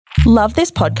Love this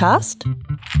podcast?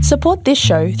 Support this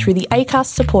show through the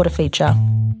Acast supporter feature.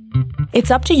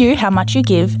 It's up to you how much you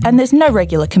give, and there's no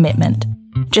regular commitment.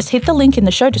 Just hit the link in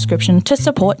the show description to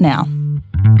support now.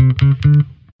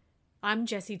 I'm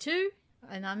Jessie too.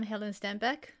 And I'm Helen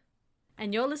Stanback.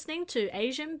 And you're listening to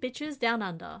Asian Bitches Down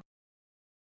Under.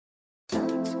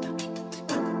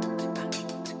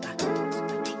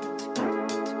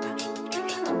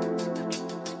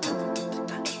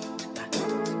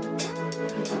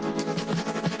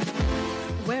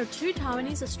 We're two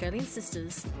Taiwanese Australian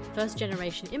sisters,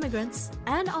 first-generation immigrants,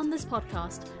 and on this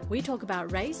podcast, we talk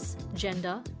about race,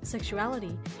 gender,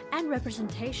 sexuality, and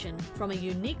representation from a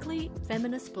uniquely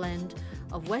feminist blend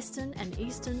of Western and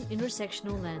Eastern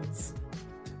intersectional lens.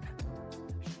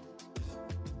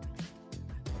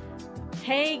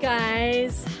 Hey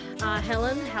guys!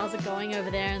 Helen, how's it going over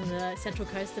there in the central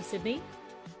coast of Sydney?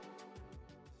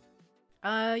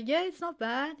 Yeah, it's not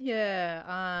bad.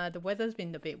 Yeah, the weather's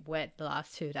been a bit wet the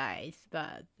last 2 days,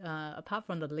 but apart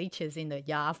from the leeches in the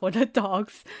yard for the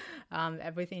dogs,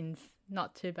 everything's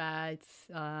not too bad.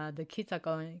 The kids are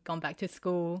gone back to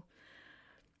school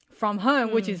from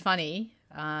home, which is funny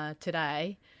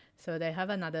today. So they have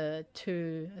another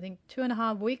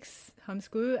 2.5 weeks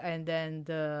homeschool, and then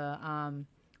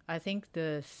I think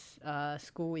the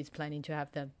school is planning to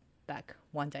have them back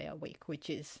 1 day a week, which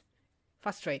is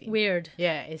frustrating. Weird.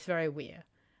 Yeah, it's very weird.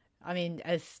 I mean,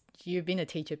 as you've been a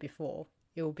teacher before,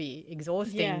 it will be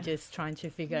exhausting just trying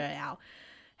to figure out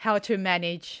how to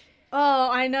manage. Oh,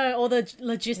 I know, all the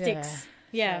logistics.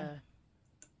 Yeah. So.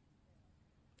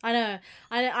 I know.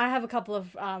 I have a couple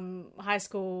of high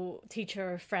school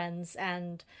teacher friends,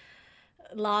 and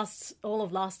all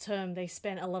of last term they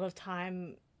spent a lot of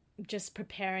time just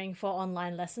preparing for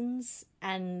online lessons,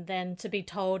 and then to be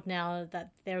told now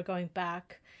that they're going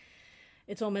back,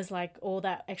 it's almost like all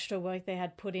that extra work they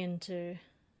had put into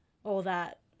all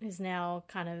that is now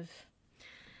kind of,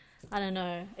 I don't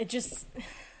know. It just,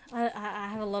 I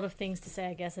have a lot of things to say,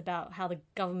 I guess, about how the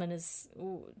government is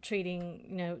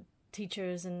treating,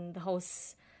 teachers, and the whole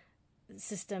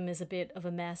system is a bit of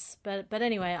a mess. But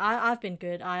anyway, I've been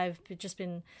good. I've just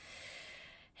been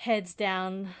heads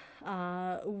down,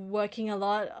 working a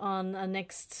lot on a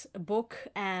next book,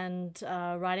 and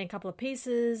writing a couple of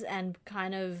pieces, and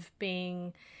kind of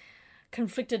being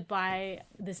conflicted by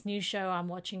this new show I'm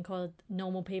watching called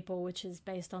Normal People, which is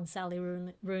based on Sally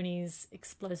Rooney's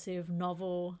explosive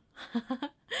novel.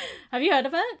 Have you heard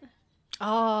of it?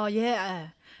 Oh, yeah.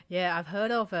 Yeah, I've heard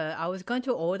of it. I was going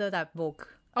to order that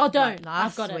book. Oh, don't.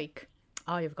 Last I've got week. It.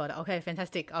 Oh, you've got it. Okay,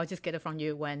 fantastic. I'll just get it from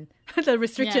you when the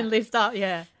restriction lifts up.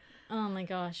 Yeah. Oh my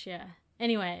gosh, yeah.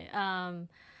 Anyway,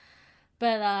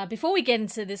 but before we get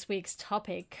into this week's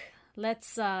topic,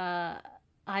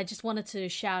 I just wanted to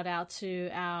shout out to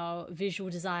our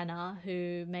visual designer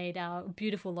who made our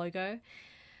beautiful logo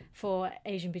for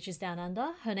Asian Bitches Down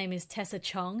Under. Her name is Tessa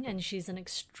Chong, and she's an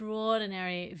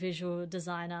extraordinary visual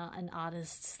designer and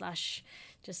artist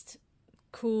 / just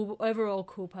overall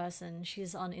cool person.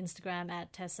 She's on Instagram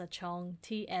at Tessa Chong,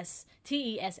 TessaChong.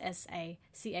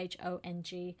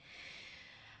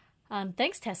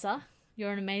 Thanks, Tessa.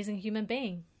 You're an amazing human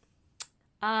being.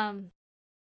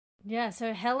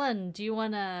 So Helen, do you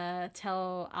want to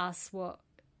tell us what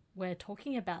we're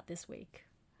talking about this week?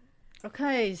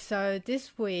 Okay, so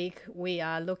this week we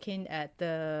are looking at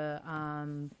the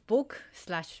book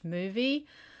 / movie.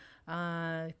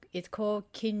 It's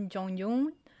called Kim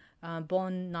Jong-un,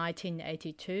 born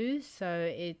 1982. So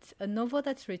it's a novel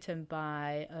that's written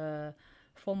by a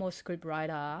former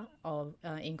scriptwriter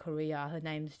in Korea. Her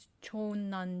name's Cho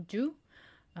Nan-ju.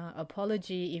 I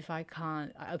apologize if I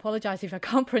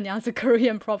can't pronounce the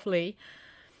Korean properly.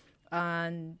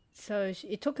 And so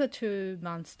it took her 2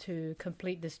 months to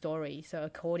complete the story. So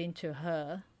according to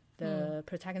her, the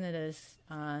protagonist,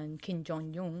 Kim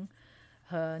Jong-un,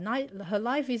 her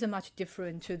life is much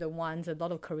different to the ones a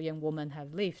lot of Korean women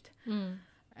have lived.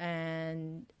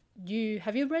 And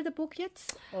have you read the book yet?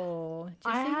 Or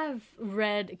I have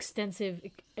read extensive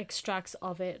extracts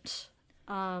of it.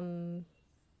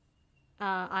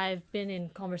 I've been in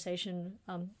conversation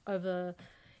over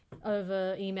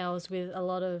emails with a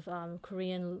lot of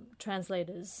Korean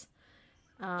translators.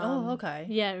 Okay.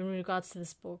 Yeah, in regards to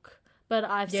this book. But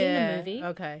I've seen the movie.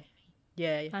 Okay.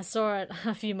 Yeah. I saw it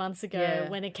a few months ago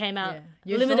when it came out.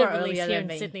 You limited saw it release here in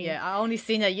me. Sydney. Yeah, I only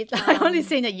seen it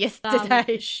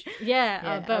yesterday.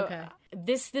 But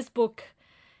this book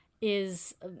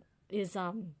it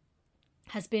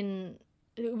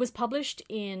was published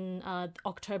in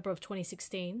October of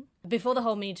 2016, before the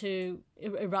whole Me Too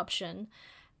eruption,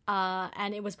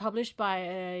 and it was published by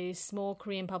a small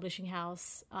Korean publishing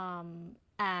house,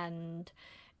 and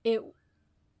it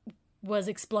was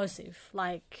explosive.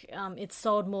 Like, it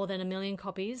sold more than 1 million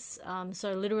copies.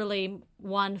 So literally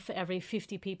one for every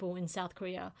 50 people in South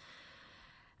Korea.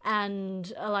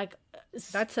 And like,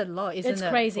 That's a lot, isn't it? it's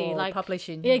crazy. For Like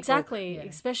publishing. yeah, exactly. Book. Yeah.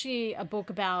 Especially a book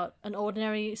about an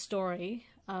ordinary story,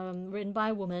 written by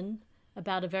a woman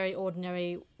about a very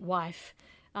ordinary wife,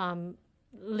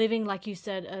 living, like you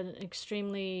said, an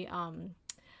extremely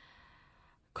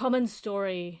common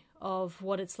story of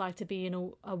what it's like to be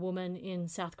a woman in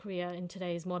South Korea in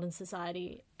today's modern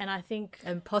society. And I think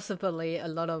And possibly a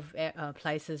lot of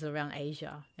places around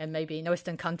Asia and maybe in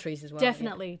Western countries as well.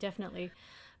 definitely.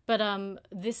 But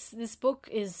this book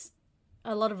is,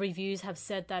 a lot of reviews have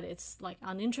said that it's like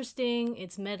uninteresting,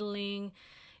 it's meddling,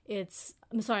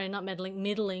 I'm sorry, not meddling,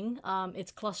 middling.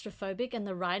 It's claustrophobic, and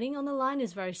the writing on the line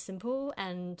is very simple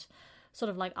and sort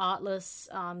of like artless.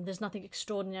 There's nothing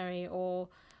extraordinary or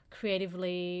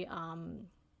creatively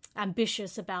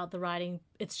ambitious about the writing.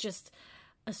 It's just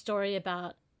a story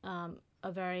about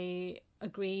a very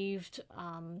aggrieved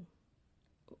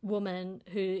woman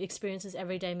who experiences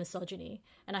everyday misogyny.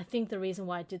 And I think the reason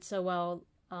why it did so well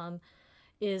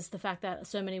is the fact that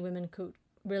so many women could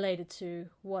related to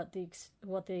what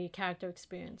the character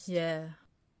experienced. Yeah.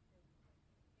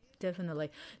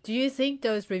 Definitely. Do you think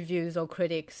those reviews or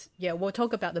critics, yeah, we'll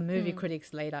talk about the movie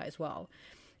critics later as well.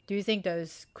 Do you think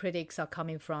those critics are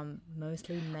coming from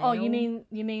mostly male? Oh, you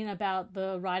mean about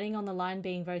the writing on the line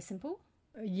being very simple?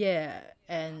 Yeah,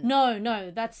 and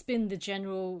No, that's been the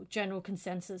general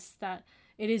consensus, that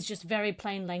it is just very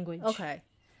plain language. okay.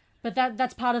 But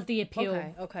that's part of the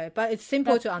appeal. Okay, but it's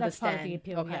simple to understand. That's part of the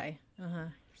appeal, okay.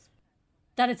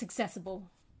 That it's accessible.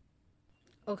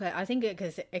 Okay, I think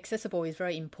because accessible is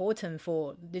very important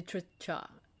for literature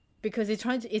because it's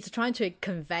trying to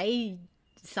convey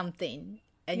something,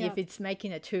 and if it's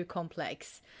making it too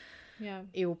complex,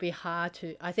 it will be hard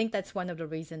to. I think that's one of the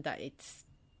reasons that it's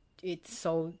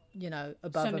sold,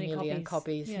 above So 1 many million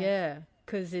copies. Yeah,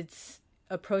 because it's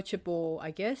approachable,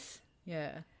 I guess.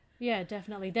 Yeah. Yeah,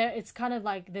 definitely. It's kind of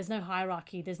like there's no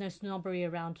hierarchy, there's no snobbery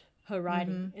around her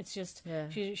writing. It's just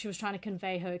she was trying to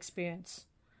convey her experience.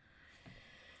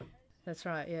 That's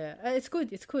right. Yeah, it's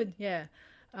good. Yeah.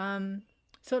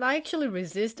 So I actually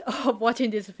resist of watching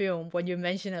this film when you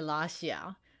mentioned it last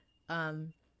year,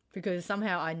 because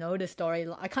somehow I know the story.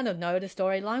 I kind of know the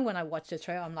storyline when I watch the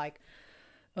trailer. I'm like,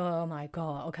 oh my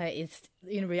god. Okay, it's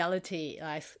in reality.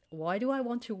 Like, why do I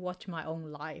want to watch my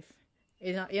own life?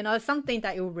 Something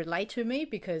that will relate to me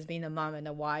because being a mom and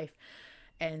a wife,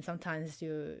 and sometimes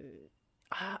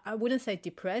I wouldn't say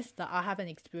depressed, that I haven't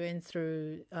experienced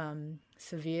through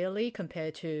severely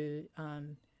compared to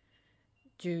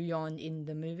Ju-yeon in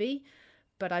the movie,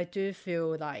 but I do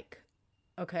feel like,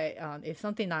 okay, if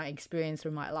something I experience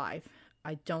through my life,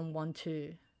 I don't want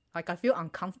to, like, I feel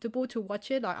uncomfortable to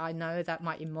watch it. Like, I know that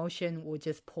my emotion will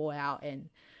just pour out and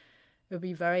it'll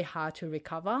be very hard to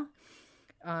recover.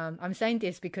 I'm saying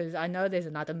this because I know there's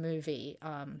another movie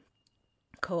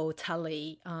called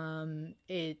Tully.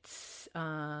 It's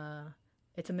a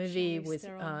movie with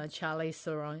Charlize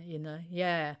Theron.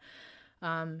 Yeah.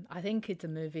 I think it's a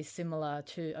movie similar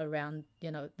to around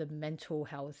the mental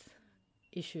health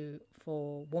issue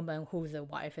for woman who's a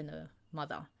wife and a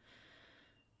mother.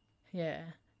 Yeah.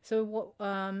 So what?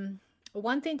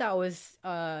 One thing that I was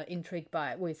intrigued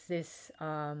by with this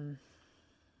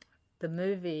the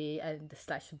movie and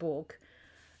 / book.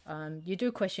 You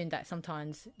do question that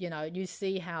sometimes, you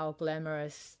see how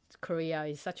glamorous Korea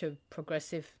is, such a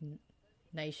progressive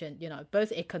nation,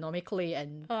 both economically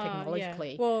and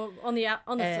technologically. Yeah. Well, on the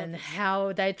and surface.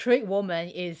 how they treat women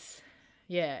is,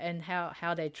 and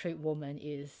how they treat women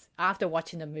is, after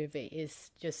watching the movie,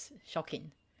 is just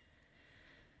shocking.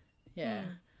 Yeah.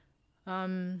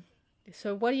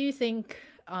 So what do you think?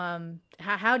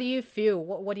 How do you feel?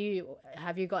 What do you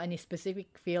have? You got any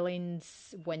specific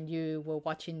feelings when you were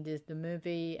watching the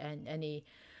movie, and any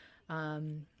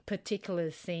particular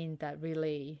scene that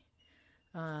really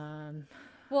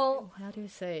well, how do you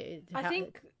say it? I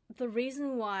think the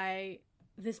reason why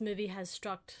this movie has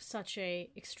struck such a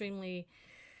extremely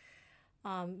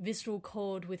visceral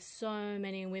chord with so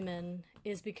many women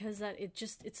is because that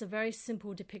it's a very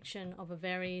simple depiction of a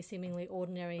very seemingly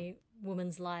ordinary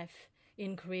woman's life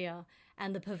in Korea,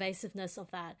 and the pervasiveness of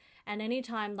that. And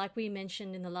anytime, like we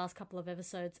mentioned in the last couple of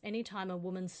episodes, anytime a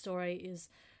woman's story is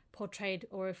portrayed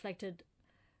or reflected,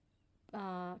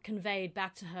 conveyed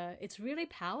back to her, it's really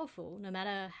powerful, no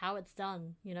matter how it's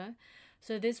done,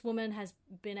 So this woman has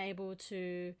been able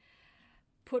to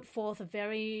put forth a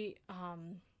very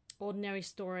ordinary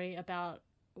story about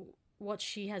what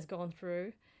she has gone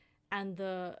through, and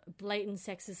the blatant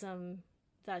sexism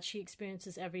that she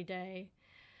experiences every day.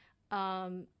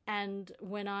 And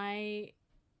when I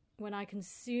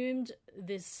consumed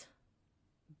this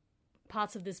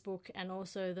parts of this book and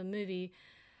also the movie,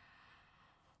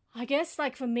 I guess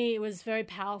like for me it was very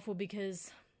powerful,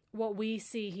 because what we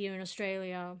see here in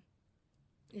Australia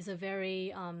is a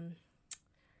very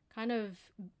kind of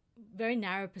very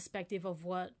narrow perspective of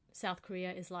what South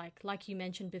Korea is like. Like you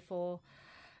mentioned before,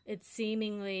 it's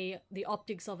seemingly, the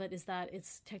optics of it is that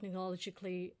it's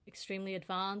technologically extremely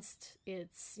advanced.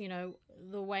 It's, you know,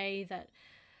 the way that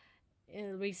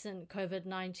in recent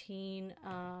COVID-19,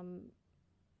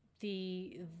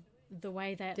 the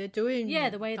way that they're doing,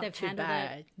 the way not they've too handled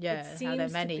bad. it, Yeah, it how they seems to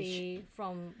manage. be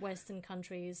from Western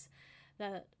countries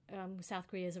that South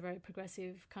Korea is a very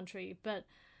progressive country. But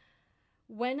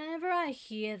whenever I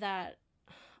hear that,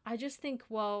 I just think,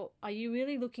 well, are you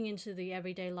really looking into the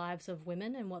everyday lives of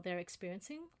women and what they're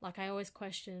experiencing? Like, I always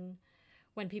question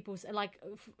when people say, like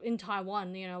in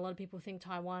Taiwan, you know, a lot of people think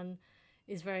Taiwan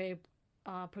is very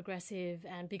progressive,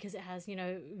 and because it has, you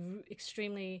know,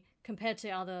 extremely, compared to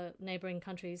other neighboring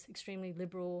countries, extremely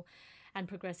liberal and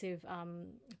progressive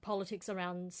politics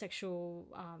around sexual,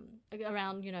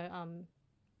 around, you know,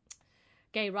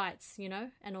 gay rights, you know,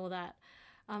 and all that.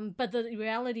 But the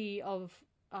reality of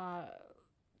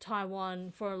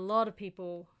Taiwan, for a lot of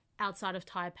people outside of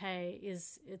Taipei,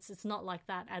 is it's not like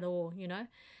that at all, you know.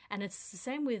 And it's the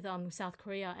same with South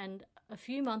Korea. And a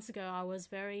few months ago, I was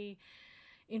very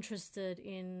interested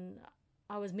in,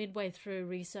 I was midway through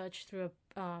research through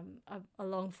a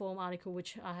long form article,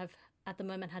 which I have at the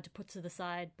moment had to put to the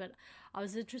side, but I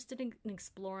was interested in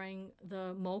exploring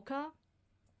the Mocha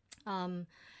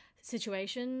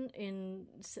situation in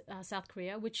South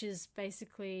Korea, which is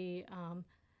basically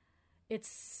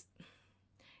it's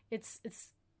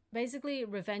basically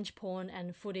revenge porn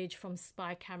and footage from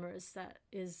spy cameras that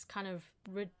is kind of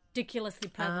ridiculously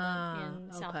prevalent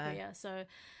in South Korea. So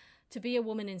to be a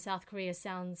woman in South Korea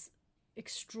sounds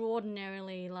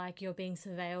extraordinarily like you're being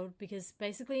surveilled, because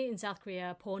basically in South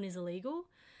Korea porn is illegal,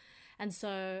 and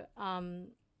so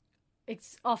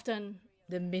it's often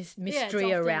The mystery it's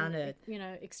often, around it. you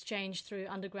know, exchanged through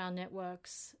underground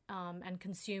networks and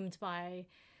consumed by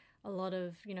a lot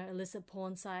of, you know, illicit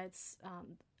porn sites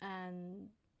and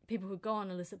people who go on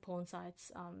illicit porn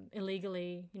sites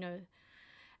illegally, you know.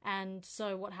 And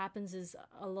so what happens is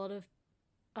a lot of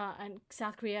and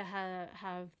South Korea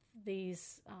have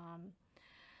these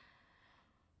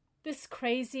this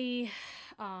crazy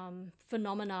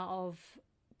phenomena of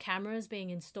cameras being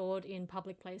installed in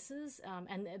public places,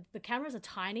 and the cameras are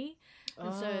tiny,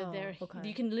 and so they're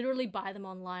you can literally buy them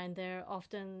online. They're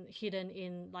often hidden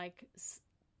in like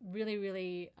really,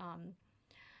 really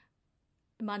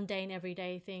mundane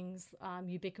everyday things,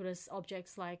 ubiquitous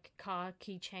objects like car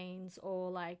keychains,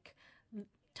 or like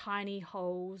tiny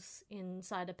holes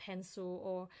inside a pencil,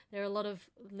 or there are a lot of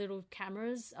little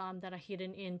cameras that are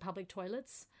hidden in public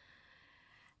toilets.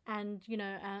 And, you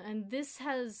know, and this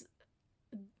has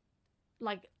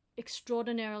like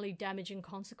extraordinarily damaging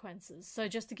consequences. So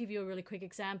just to give you a really quick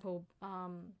example,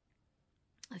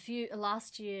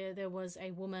 last year there was a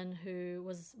woman who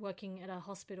was working at a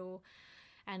hospital,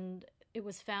 and it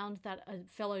was found that a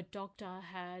fellow doctor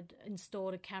had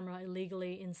installed a camera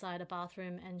illegally inside a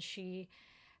bathroom, and she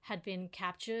had been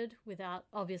captured without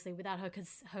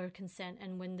her consent.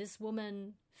 And when this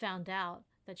woman found out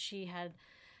that she had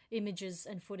images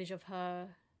and footage of her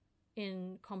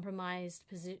in compromised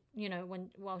position, you know,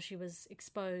 while she was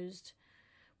exposed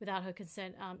without her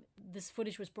consent, this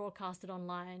footage was broadcasted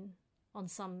online on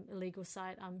some illegal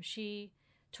site. She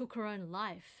took her own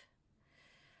life.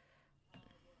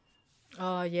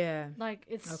 Oh yeah, Like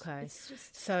it's okay. It's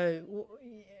just, So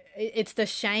it's the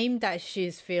shame that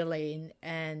she's feeling,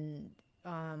 and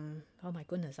oh my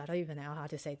goodness, I don't even know how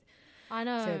to say I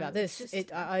know about this.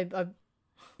 it's just-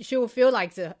 She will feel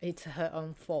like it's her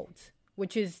own fault,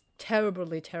 which is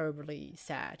terribly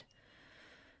sad.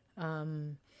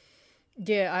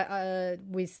 Yeah,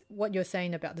 with what you're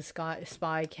saying about the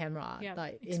spy camera, Yeah,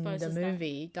 like in the exposes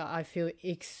movie, that I feel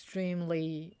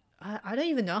extremely. I don't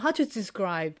even know how to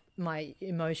describe my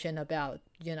emotion about,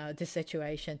 you know, this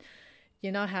situation.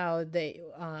 You know how they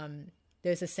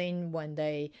there's a scene when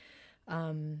they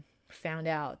found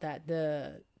out that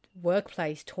the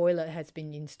workplace toilet has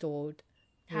been installed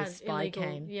with has spy illegal,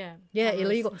 cam. yeah, Yeah, cameras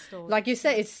illegal. installed. Like you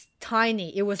said, it's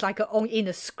tiny. It was like in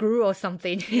a screw or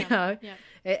something, you know, yeah.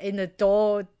 in the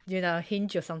door, you know,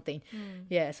 hinge or something. Mm.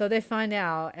 Yeah, so they find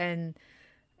out and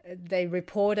they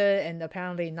reported, and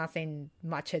apparently nothing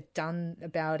much had done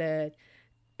about it.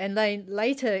 And then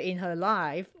later in her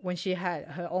life, when she had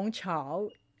her own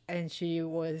child and she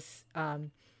was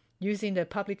using the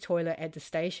public toilet at the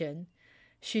station,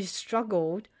 she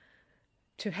struggled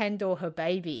to handle her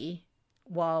baby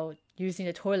while using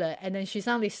the toilet, and then she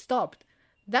suddenly stopped.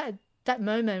 That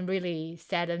moment really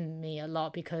saddened me a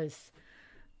lot, because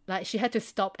like she had to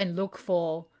stop and look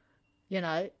for, you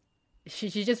know, she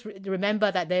just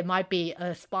remember that there might be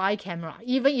a spy camera.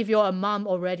 Even if you're a mom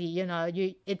already, you know,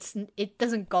 it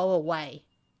doesn't go away.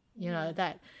 You know,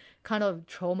 that kind of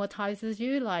traumatizes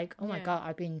you. Like, oh my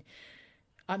God,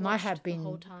 I might have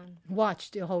been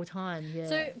watched the whole time. Yeah.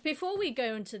 So before we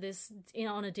go into this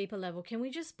on a deeper level, can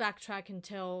we just backtrack and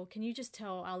can you just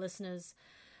tell our listeners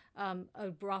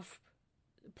a rough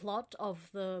plot of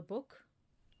the book?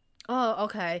 Oh,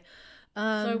 okay.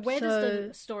 So where does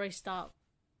the story start?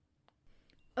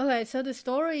 Okay, so the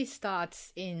story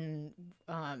starts in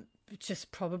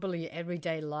just probably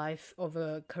everyday life of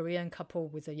a Korean couple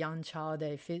with a young child.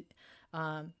 I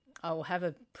will have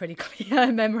a pretty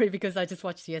clear memory because I just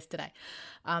watched yesterday.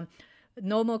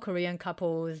 Normal Korean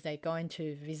couples, they're going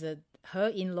to visit her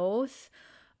in-laws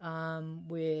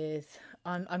with,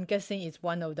 I'm guessing it's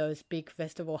one of those big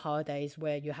festival holidays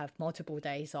where you have multiple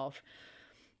days off.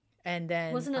 And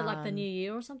then wasn't it like the New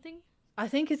Year or something? I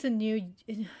think it's a New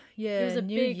Year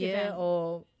event.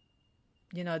 Or,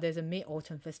 you know, there's a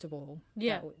Mid-Autumn Festival.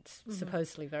 Yeah. It's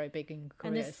supposedly very big in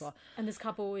Korea as well. And this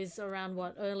couple is around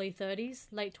what, early 30s,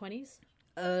 late 20s?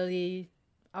 Early,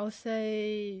 I would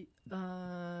say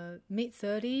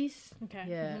mid-30s. Okay.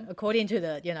 Yeah, according to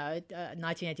the,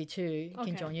 1982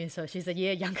 Kim Jong-un, so she's a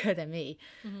year younger than me.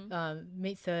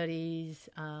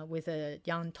 Mid-30s with a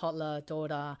young toddler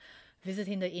daughter,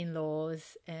 visiting the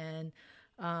in-laws, and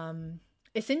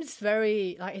it seems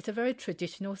very like it's a very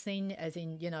traditional thing, as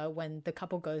in, you know, when the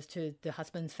couple goes to the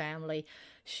husband's family,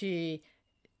 she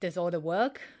does all the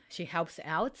work, she helps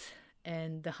out,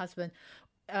 and the husband.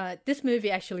 This movie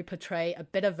actually portray a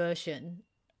better version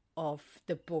of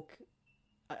the book,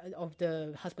 of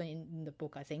the husband in the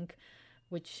book, I think,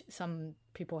 which some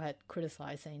people had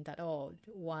criticized, saying that,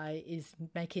 why has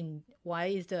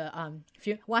the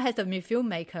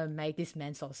filmmaker make this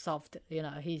man so soft? You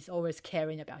know, he's always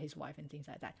caring about his wife and things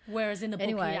like that. Whereas in the book,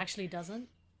 he actually doesn't.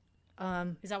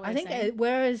 Is that what I you're think? saying?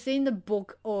 Whereas in the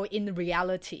book or in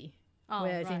reality,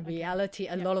 reality,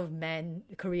 a lot of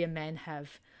Korean men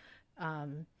have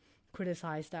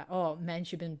criticized that men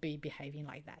shouldn't be behaving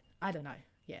like that. I don't know.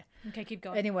 Yeah. Okay, keep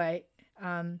going. Anyway,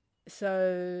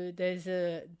 so there's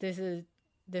a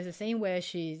scene where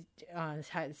she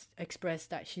has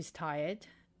expressed that she's tired,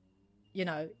 you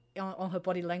know, on her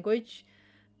body language,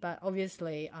 but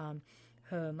obviously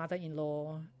her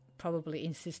mother-in-law probably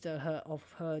insisted of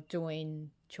her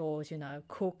doing chores, you know,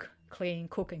 cook and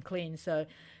clean. So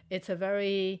it's a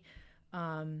very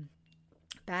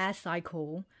bad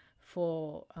cycle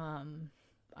for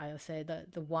I would say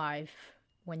the wife,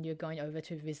 when you're going over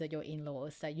to visit your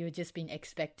in-laws, that you're just being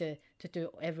expected to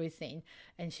do everything.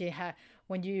 And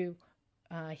when you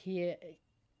hear,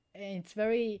 it's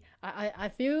very, I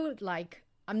feel like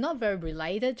I'm not very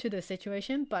related to the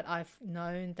situation, but I've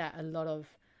known that a lot of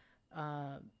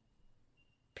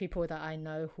people that I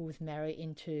know who's married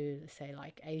into, say,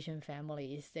 like Asian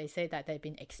families, they say that they've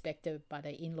been expected by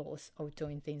their in-laws of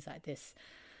doing things like this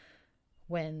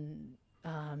when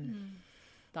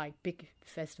like big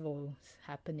festivals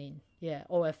happening,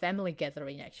 or a family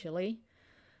gathering actually.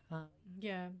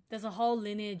 There's a whole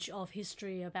lineage of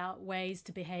history about ways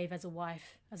to behave as a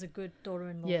wife, as a good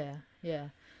daughter-in-law. Yeah.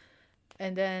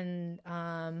 And then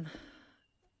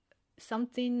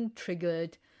something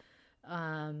triggered.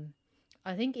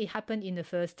 I think it happened in the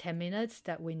first 10 minutes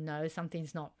that we know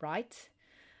something's not right.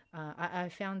 I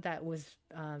found that was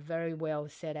very well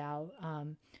set out.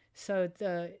 So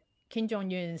the Kim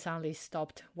Jong-un suddenly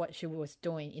stopped what she was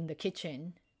doing in the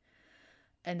kitchen,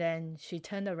 and then she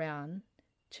turned around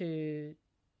to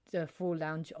the full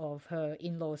lounge of her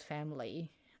in-laws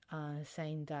family,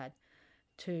 saying that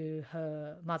to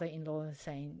her mother-in-law,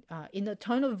 saying in a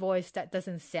tone of voice that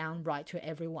doesn't sound right to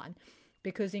everyone,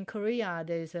 because in Korea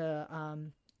there's a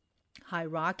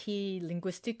hierarchy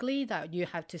linguistically that you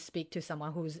have to speak to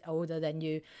someone who's older than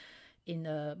you in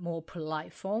a more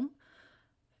polite form.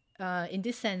 In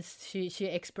this sense, she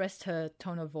expressed her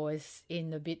tone of voice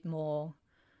in a bit more,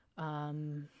 I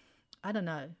don't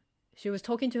know. She was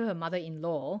talking to her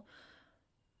mother-in-law,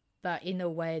 but in a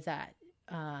way that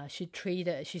she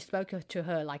spoke to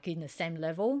her like in the same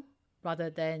level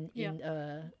rather than in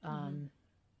a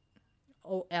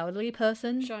elderly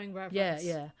person. Showing reverence.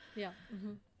 Yeah.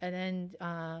 Mm-hmm. And then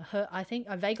I think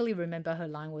I vaguely remember her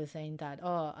line was saying that,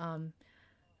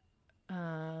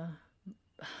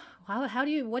 what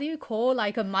do you call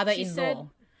like a mother-in-law?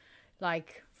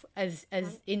 Like as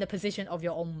in the position of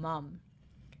your own mom.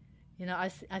 You know,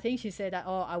 I think she said that,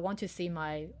 oh, I want to see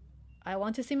my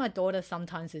daughter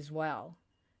sometimes as well,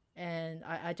 and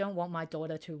I don't want my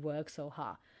daughter to work so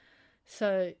hard.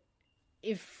 So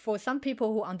if for some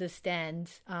people who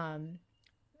understand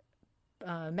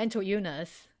mental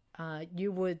illness,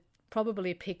 you would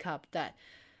probably pick up that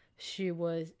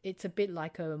it's a bit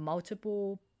like a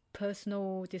multiple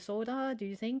personal disorder. Do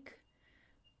you think?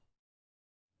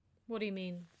 What do you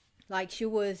mean? Like she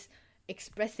was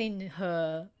expressing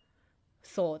her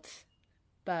thoughts,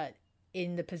 but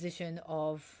in the position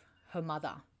of her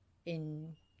mother,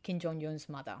 in Kim Jong-un's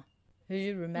mother. Do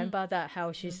you remember that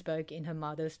how she spoke in her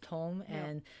mother's tone,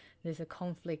 and there's a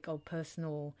conflict of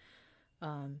personal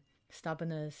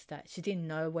stubbornness that she didn't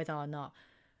know whether or not.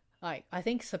 Like I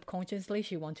think subconsciously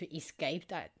she wanted to escape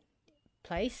that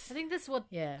place. I think that's what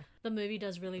the movie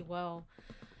does really well.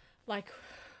 Like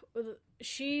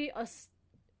she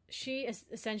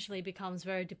essentially becomes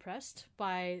very depressed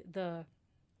by the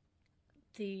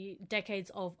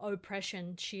decades of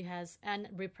oppression she has and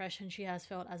repression she has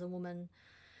felt as a woman,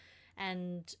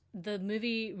 and the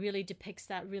movie really depicts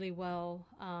that really well.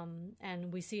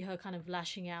 And we see her kind of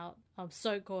lashing out.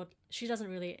 She doesn't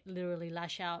really literally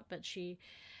lash out, but she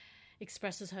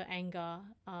expresses her anger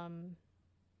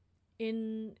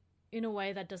in a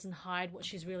way that doesn't hide what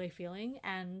she's really feeling.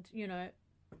 And you know,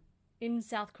 in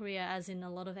South Korea, as in a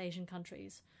lot of Asian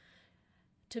countries,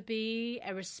 to be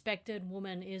a respected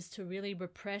woman is to really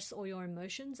repress all your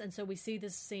emotions. And so we see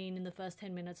this scene in the first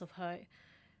 10 minutes of her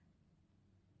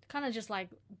kind of just like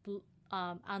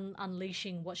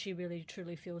unleashing what she really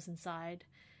truly feels inside.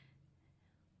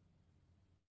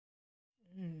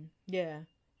 Yeah.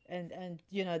 And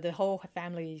you know, the whole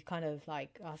family kind of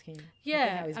like asking, yeah, what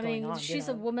the hell is going on? She's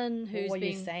a woman who's what are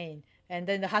you saying? And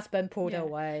then the husband pulled her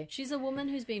away. She's a woman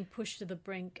who's been pushed to the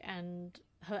brink, and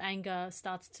her anger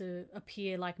starts to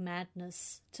appear like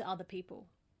madness to other people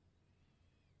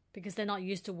because they're not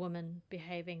used to women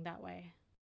behaving that way.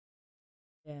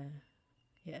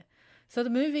 Yeah. So the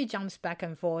movie jumps back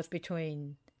and forth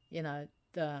between, you know,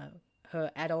 her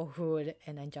adulthood,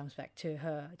 and then jumps back to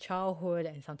her childhood,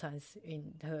 and sometimes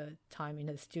in her time in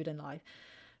her student life.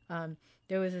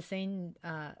 There was a scene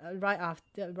right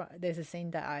after. There's a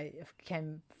scene that I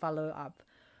can follow up.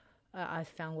 I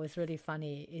found was really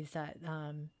funny is that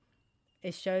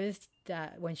it shows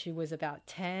that when she was about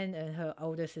 10 and her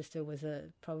older sister was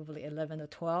probably 11 or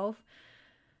 12,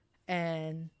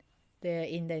 and they're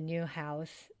in their new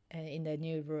house and in their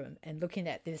new room and looking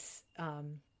at this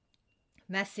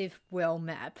massive world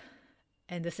map,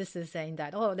 and the sister's saying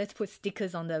that, oh, let's put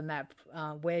stickers on the map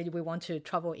where we want to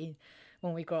travel in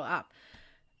when we grow up.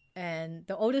 And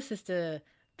the older sister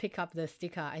picked up the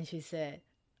sticker and she said,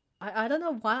 I don't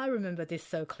know why I remember this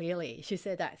so clearly. She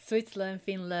said that Switzerland,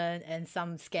 Finland, and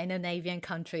some Scandinavian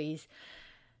countries.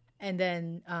 And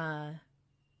then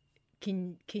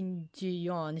Kim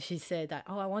Ji-yeon, she said that,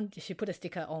 she put a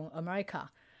sticker on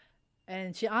America.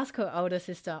 And she asked her older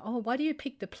sister, oh, why do you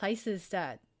pick the places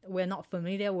that we're not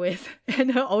familiar with?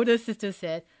 And her older sister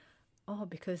said, oh,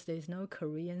 because there's no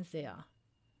Koreans there.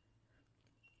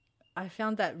 I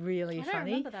found that really funny. I don't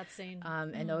remember that scene.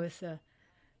 And also,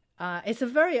 it's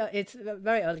very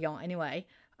early on anyway.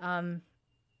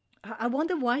 I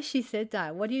wonder why she said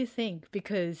that. What do you think?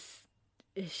 Because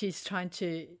she's trying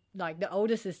to, like, the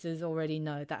older sisters already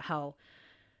know that how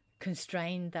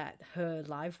constrained that her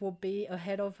life will be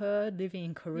ahead of her living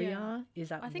in Korea. Is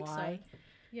that why? I think so.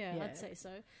 Yeah, I'd say so.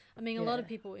 I mean, a lot of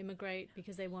people immigrate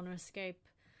because they want to escape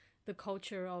the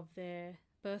culture of their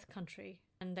birth country,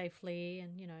 and they flee,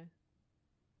 and you know.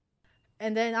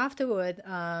 And then afterward,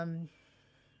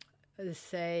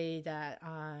 say that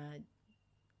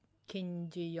Kim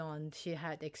Ji-yeon, she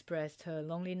had expressed her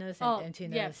loneliness and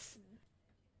emptiness. Yes.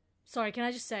 Sorry, can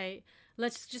I just say,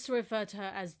 let's just refer to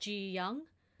her as Ji-young.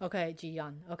 Okay,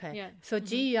 Ji-yeon. Okay. Yeah. So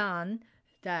Ji-yeon,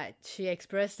 that she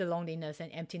expressed the loneliness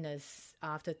and emptiness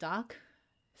after dark.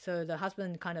 So the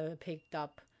husband kind of picked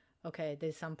up, okay,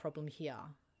 there's some problem here.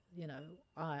 You know,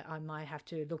 I might have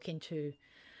to look into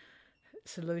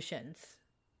solutions.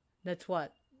 That's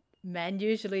what men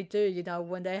usually do. You know,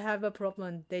 when they have a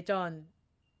problem, they don't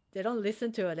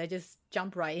listen to it. They just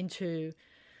jump right into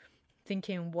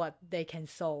thinking what they can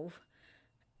solve.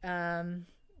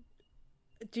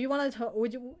 Do you want to talk?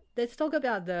 Let's talk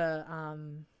about the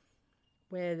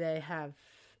where they have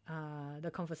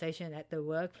the conversation at the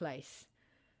workplace.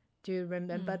 Do you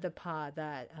remember the part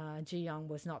that Ji-young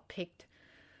was not picked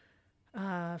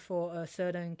for a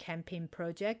certain campaign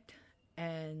project,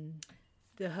 and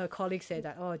her colleague said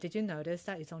that, oh, did you notice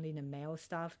that it's only the male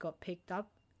staff got picked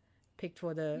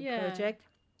for the project?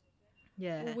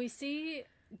 Yeah. We see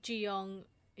Ji Young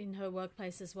in her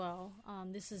workplace as well.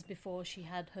 This is before she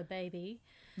had her baby.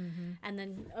 Mm-hmm. And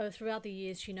then throughout the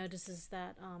years, she notices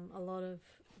that a lot of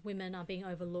women are being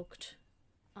overlooked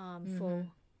for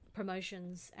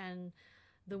promotions. And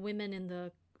the women in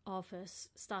the office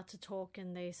start to talk,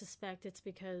 and they suspect it's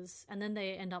because... And then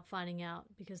they end up finding out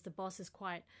because the boss is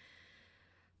quite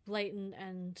blatant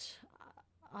and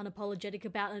unapologetic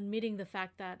about admitting the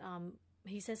fact that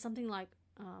he says something like...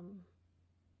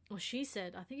 or she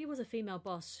said, I think it was a female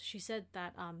boss, she said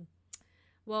that,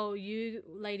 well, you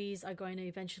ladies are going to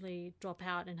eventually drop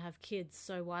out and have kids,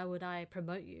 so why would I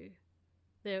promote you?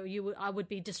 I would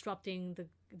be disrupting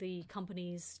the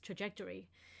company's trajectory.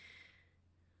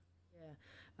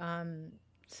 Yeah.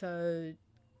 So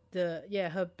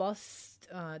her boss,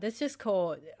 that's just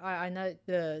called, I know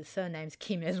the surname's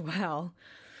Kim as well.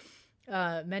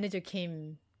 Manager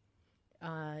Kim,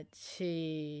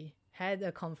 she had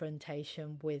a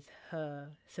confrontation with her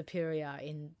superior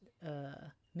in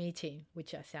a meeting,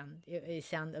 which it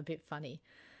sound a bit funny.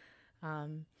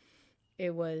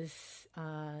 It was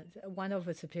one of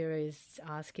the superiors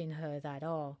asking her that,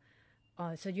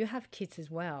 so you have kids as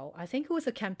well. I think it was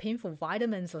a campaign for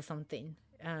vitamins or something.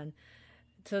 And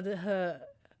so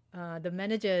the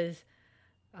manager's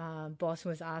boss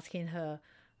was asking her,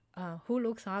 who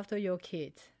looks after your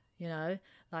kids? You know,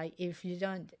 like if you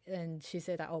don't, and she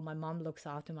said that, oh, my mom looks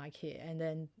after my kid. And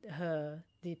then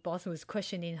the boss was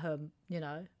questioning her,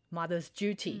 mother's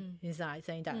duty inside,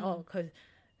 saying that,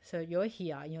 so you're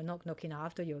here, you're not looking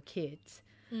after your kids.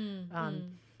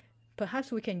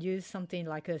 Perhaps we can use something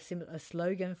like a similar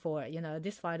slogan for it.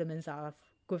 These vitamins are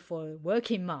good for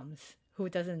working moms who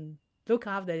doesn't look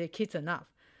after their kids enough.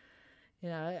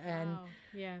 And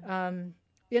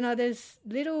there's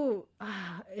little.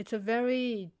 It's a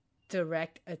very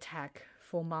direct attack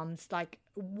for moms. Like,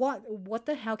 what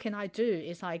the hell can I do?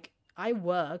 It's like, I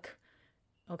work,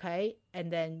 okay, and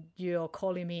then you're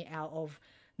calling me out of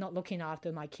not looking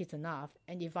after my kids enough.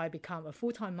 And if I become a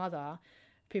full-time mother,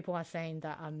 people are saying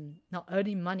that I'm not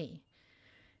earning money.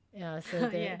 So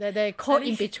they're caught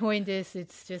in between this.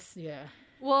 It's just,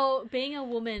 Well, being a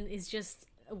woman is just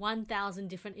 1,000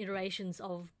 different iterations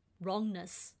of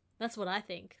wrongness. That's what I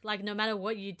think. Like, no matter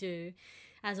what you do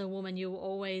as a woman, you will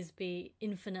always be there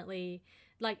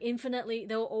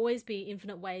will always be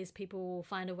infinite ways people will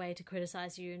find a way to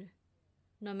criticize you,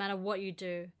 no matter what you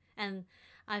do. And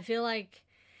I feel like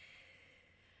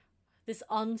this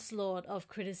onslaught of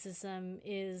criticism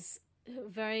is a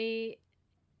very,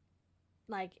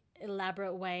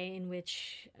 elaborate way in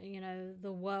which,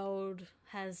 the world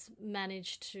has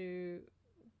managed to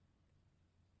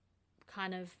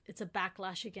it's a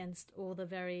backlash against all the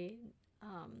very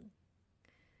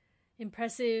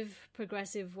impressive,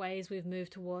 progressive ways we've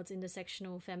moved towards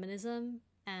intersectional feminism.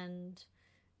 And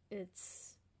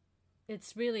it's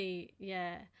really,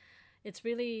 it's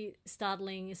really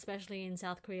startling, especially in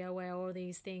South Korea, where all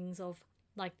these things of,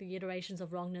 the iterations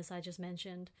of wrongness I just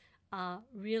mentioned are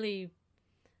really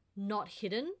not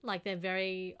hidden. Like, they're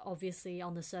very obviously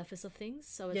on the surface of things,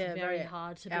 so it's very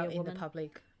hard to be a woman. Out in the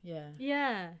public, Yeah.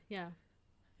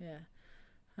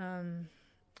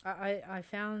 I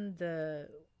found the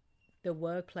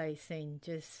workplace thing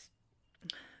just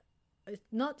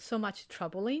not so much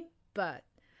troubling, but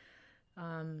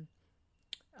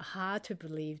hard to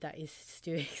believe that it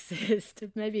still exists.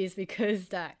 Maybe it's because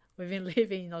that we've been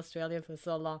living in Australia for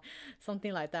so long.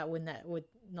 Something like that would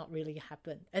not really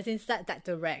happen, as in that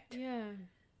direct.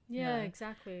 Yeah,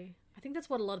 exactly. I think that's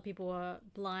what a lot of people are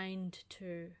blind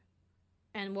to,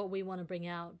 and what we want to bring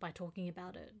out by talking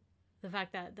about it. The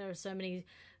fact that there are so many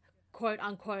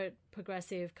quote-unquote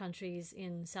progressive countries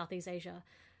in Southeast Asia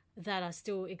that are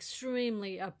still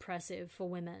extremely oppressive for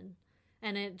women.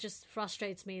 And it just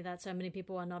frustrates me that so many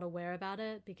people are not aware about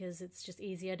it, because it's just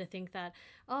easier to think that,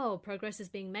 progress is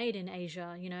being made in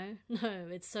Asia, No,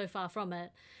 it's so far from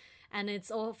it. And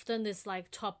it's often this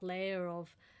top layer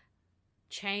of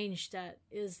change that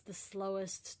is the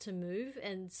slowest to move,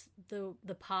 and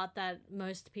the part that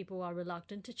most people are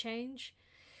reluctant to change.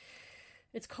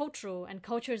 It's cultural, and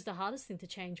culture is the hardest thing to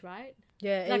change, right?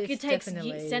 Yeah, it takes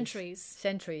centuries.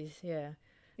 Centuries, yeah.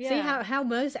 See how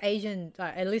most Asian,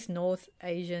 at least North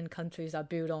Asian countries are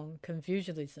built on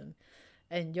Confucianism,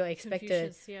 and you're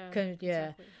expected,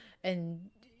 exactly. And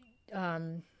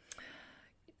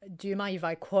do you mind if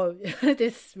I quote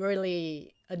this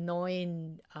really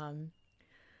annoying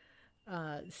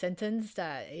sentence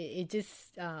that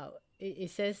it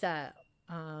says that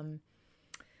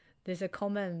there's a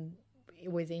comment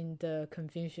within the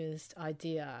Confucius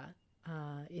idea.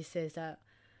 It says that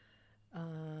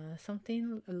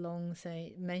something along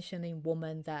mentioning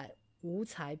woman that 无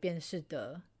才便是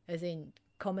德, as in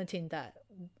commenting that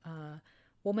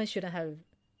women shouldn't have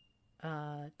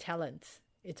talents.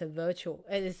 It's a virtue.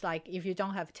 It's like if you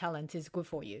don't have talent, it's good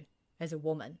for you as a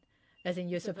woman. As in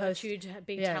you're supposed to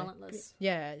be talentless.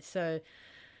 Yeah, so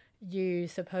you're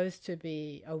supposed to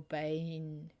be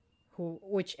obeying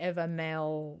whichever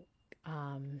male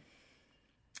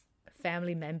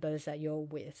family members that you're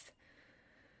with.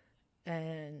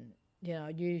 And, you know,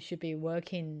 you should be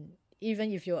working,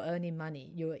 even if you're earning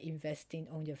money, you're investing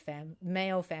on your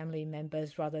male family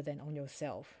members rather than on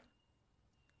yourself.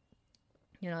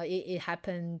 You know, it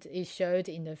happened, it showed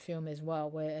in the film as well,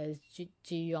 whereas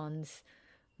Ji-young's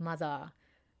mother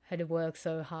had worked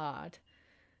so hard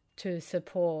to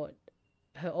support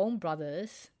her own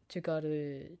brothers to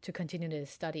continue their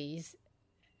studies,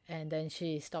 and then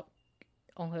she stopped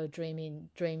on her dream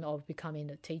of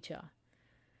becoming a teacher.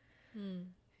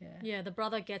 Yeah, the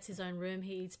brother gets his own room,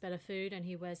 he eats better food, and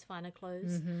he wears finer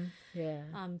clothes.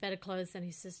 Better clothes than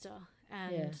his sister.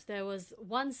 And there was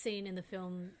one scene in the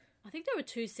film, I think there were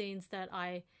two scenes that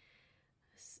I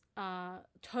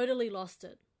totally lost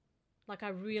it. Like, I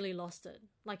really lost it.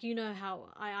 Like, you know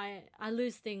how I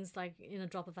lose things like in a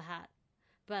drop of a hat.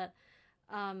 But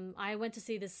I went to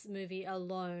see this movie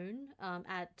alone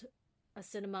at a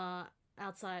cinema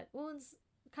outside. Well, it's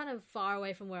kind of far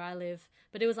away from where I live,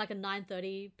 but it was like a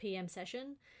 9:30 p.m.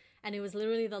 session, and it was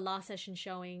literally the last session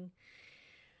showing.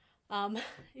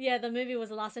 The movie was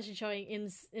the last session showing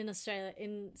in Australia,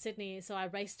 in Sydney, so I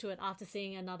raced to it after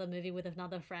seeing another movie with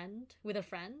a friend,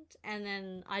 and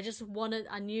then I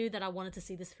knew that I wanted to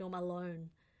see this film alone,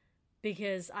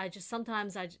 because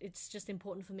it's just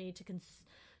important for me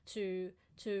to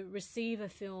receive a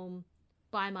film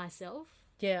by myself.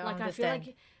 Yeah, like I I feel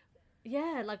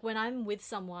understand. like when I'm with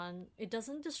someone, it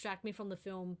doesn't distract me from the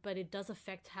film, but it does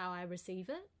affect how I receive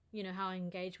it, you know, how I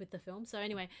engage with the film. So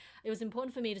anyway, it was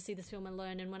important for me to see this film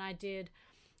alone, and when I did,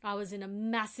 I was in a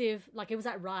massive, like, it was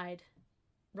at Ride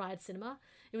Cinema.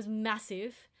 It was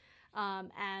massive,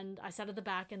 and I sat at the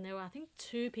back, and there were, I think,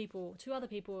 two other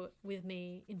people with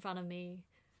me, in front of me,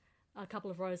 a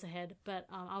couple of rows ahead, but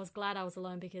I was glad I was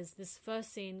alone, because this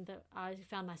first scene that I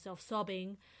found myself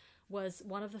sobbing was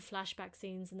one of the flashback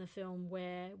scenes in the film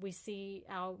where we see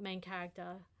our main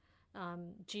character,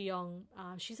 Ji-young.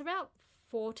 She's about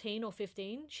 14 or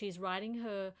 15. She's riding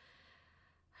on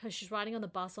the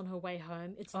bus on her way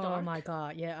home. It's dark. Oh my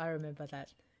god, yeah, I remember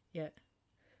that. Yeah.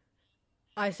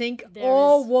 I think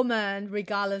all women,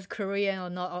 regardless Korean or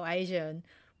not or Asian,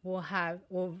 will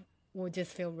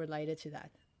just feel related to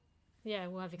that. Yeah,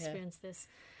 we'll have experienced this.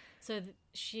 So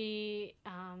she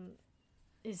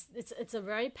it's a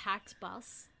very packed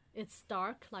bus. It's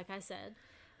dark, like I said,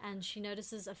 and she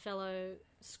notices a fellow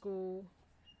school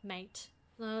mate.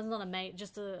 No, it's not a mate,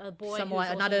 just a boy.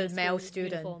 Another male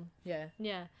student. Uniform. Yeah.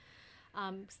 Yeah.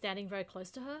 Standing very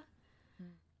close to her.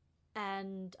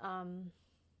 And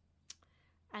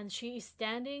she is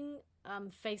standing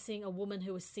facing a woman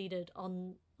who is seated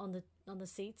on the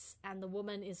seats, and the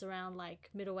woman is around like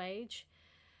middle age,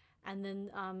 and then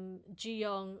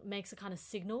Ji-young makes a kind of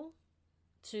signal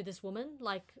to this woman,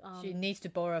 like she needs to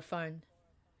borrow a phone.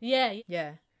 Yeah.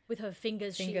 With her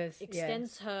fingers she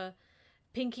extends her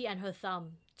pinky and her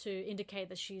thumb to indicate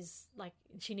that she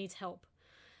needs help.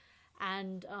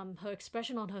 And her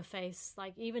expression on her face,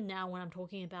 like even now when I'm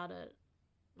talking about it,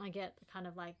 I get kind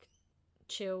of like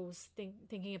chills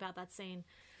thinking about that scene.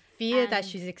 Fear that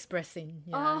she's expressing.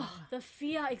 Yeah. Oh, the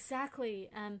fear,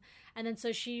 exactly. And then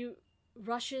so she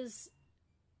rushes.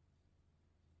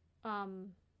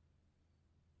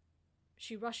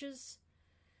 She rushes.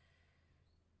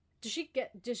 I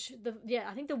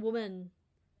think the woman.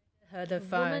 The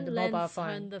mobile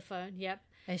phone. Her the phone. Yep.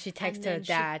 And she texts her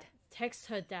dad. Texts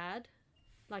her dad,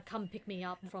 like, come pick me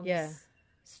up from this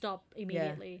stop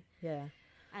immediately. Yeah.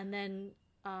 And then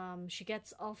she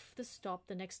gets off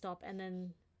the next stop, and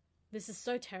then this is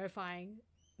so terrifying.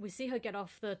 We see her get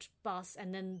off the bus,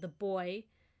 and then the boy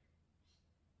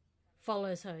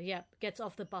follows her. Yep, gets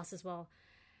off the bus as well.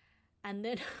 And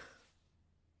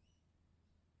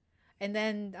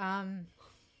then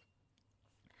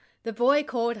the boy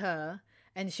called her,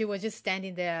 and she was just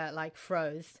standing there like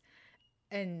froze.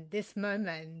 And this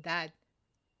moment that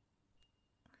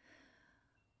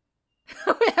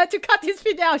we had to cut this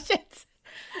video out, shit.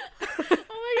 Oh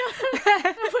my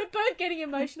god, we're both getting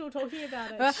emotional talking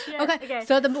about it. Okay,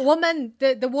 so the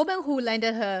woman who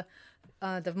landed her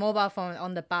the mobile phone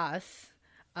on the bus,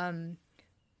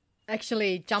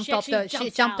 actually jumped off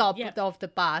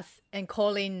the bus and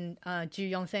calling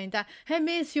Ji-young, saying that, hey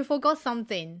miss, you forgot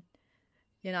something,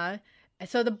 you know.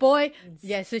 So the boy,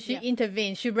 she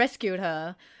intervened, she rescued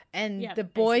her, And Yeah, the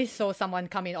boy saw someone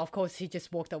coming. Of course, he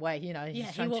just walked away. You know, Yeah,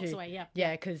 he's he walks away. Yeah.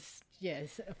 yeah, because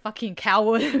it's a fucking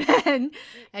coward, man.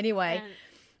 Anyway,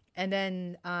 and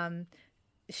then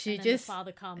she then just the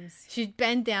father comes. she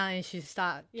bent down and she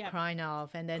started Yeah. crying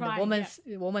off, and then Crying,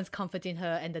 the woman's comforting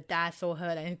her, and the dad saw her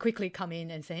and quickly come in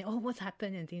and saying, "Oh, what's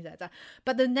happened?" and things like that.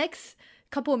 But the next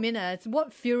couple of minutes,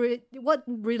 what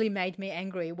really made me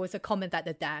angry was a comment that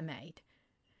the dad made.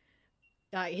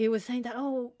 He was saying that,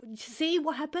 "Oh, see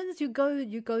what happens? You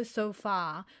go so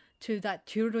far to that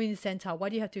tutoring center. Why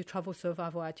do you have to travel so far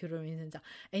for a tutoring center?"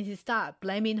 And he started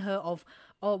blaming her of,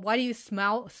 "Oh, why do you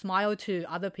smile to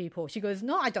other people?" She goes,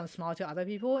 "No, I don't smile to other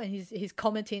people." And he's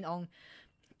commenting on,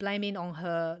 blaming on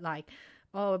her, like,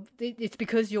 "Oh, it's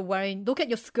because you're wearing. Look at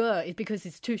your skirt. It's because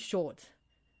it's too short."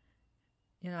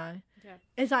 You know. Yeah.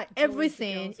 It's like It's always the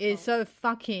everything girl's is fault. so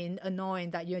fucking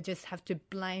annoying that you just have to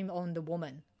blame on the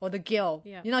woman or the girl.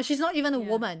 Yeah. You know, she's not even a Yeah.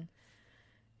 woman.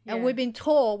 And Yeah. we've been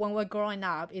taught when we're growing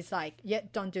up, it's like, yeah,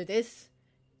 don't do this.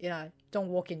 You know, don't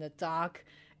walk in the dark,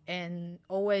 and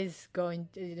always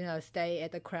stay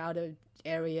at the crowded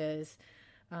areas.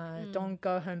 Don't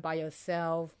go home by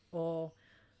yourself, or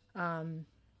don't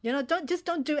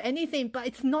do anything. But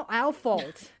it's not our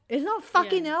fault. It's not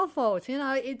fucking our fault. You know,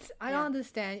 I don't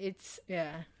understand. It's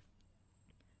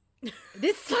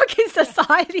this fucking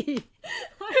society.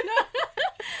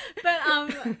 But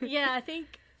I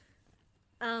think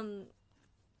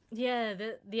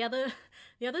the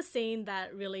other scene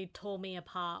that really tore me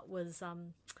apart was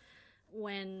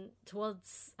when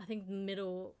towards, I think, the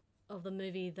middle of the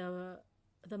movie, the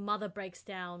mother breaks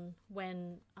down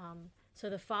when so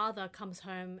the father comes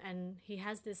home and he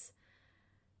has this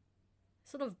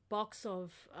sort of box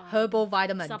of Herbal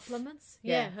vitamins. supplements.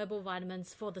 Yeah. Herbal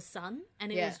vitamins for the son,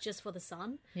 and it Yeah. was just for the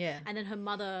son. Yeah. And then her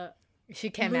mother She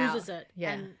came loses out. it.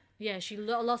 Yeah. And she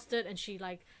lost it, and she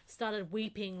like started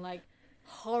weeping, like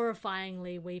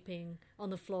horrifyingly weeping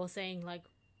on the floor, saying like,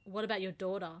 "What about your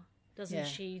daughter? Doesn't Yeah.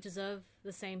 she deserve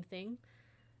the same thing?"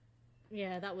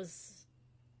 Yeah, that was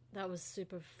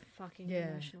super fucking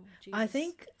emotional. I Jesus.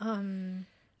 think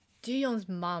Ji-young's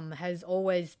mum has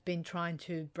always been trying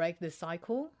to break the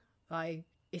cycle. Like,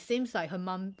 it seems like her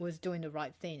mum was doing the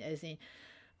right thing, as in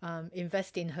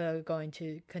invest in her going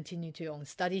to continue to on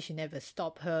study. She never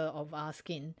stopped her of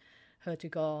asking her to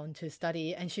go on to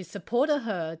study, and she supported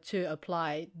her to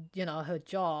apply, her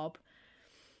job.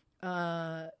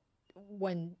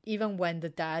 When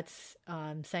the dad's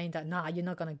saying that, "Nah, you're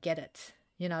not gonna get it.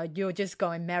 You're just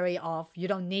going marry off. You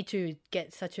don't need to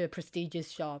get such a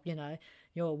prestigious job.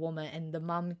 You're a woman." And the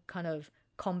mum kind of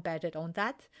combated on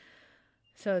that.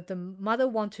 So the mother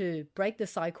want to break the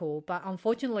cycle, but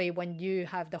unfortunately, when you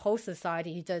have the whole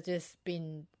society that just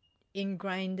been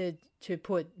ingrained to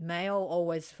put male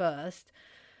always first,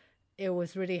 it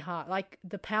was really hard. Like,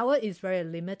 the power is very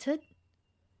limited.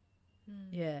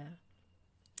 Yeah.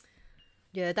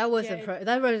 Yeah, that was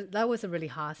that was a really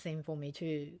hard thing for me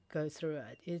to go through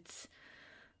it. It's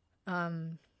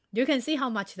you can see how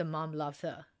much the mom loves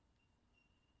her.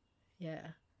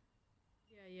 Yeah.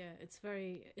 Yeah, it's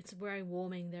very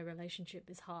warming. Their relationship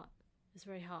is it's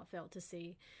very heartfelt to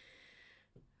see.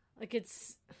 Like,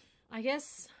 I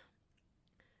guess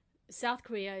South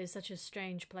Korea is such a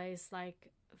strange place.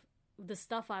 Like, the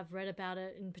stuff I've read about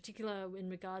it, in particular in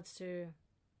regards to,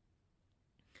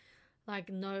 like,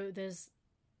 there's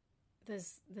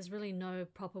really no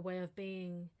proper way of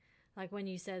being. Like, when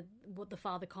you said what the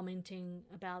father commenting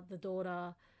about the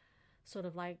daughter, sort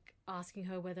of like asking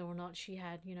her whether or not she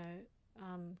had,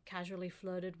 casually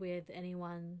flirted with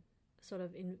anyone, sort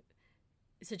of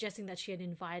suggesting that she had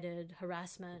invited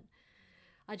harassment.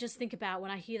 I just think about, when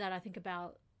I hear that, I think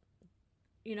about,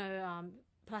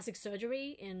 plastic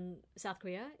surgery in South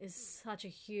Korea is such a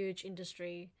huge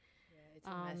industry. It's a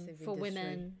massive for industry.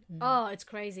 women. Oh, it's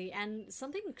crazy. And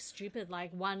something stupid,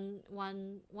 like one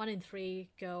in 3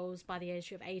 girls by the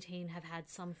age of 18 have had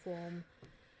some form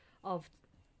of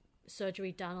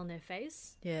surgery done on their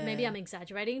face. Yeah. Maybe I'm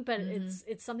exaggerating, but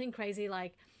it's something crazy.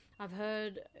 Like, I've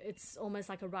heard it's almost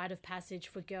like a rite of passage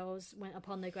for girls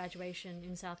upon their graduation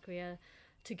in South Korea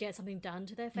to get something done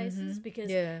to their faces,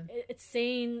 because it's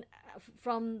seen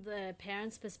from the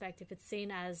parents' perspective, it's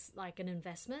seen as like an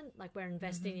investment, like we're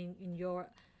investing in your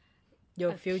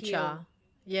future.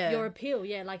 Yeah. Your appeal.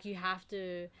 Yeah, like you have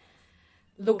to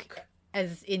look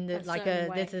as in the, a like certain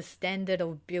way. there's a standard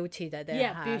of beauty that they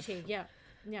have. Beauty. Yeah.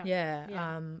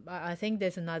 I think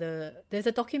there's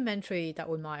a documentary that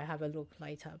we might have a look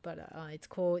later, but it's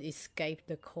called Escape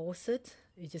the Corset.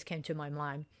 It just came to my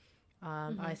mind.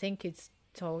 I think it's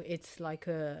like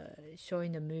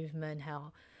showing the movement,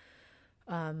 how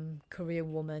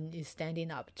Korean woman is standing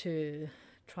up to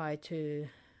try to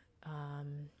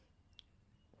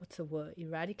what's the word,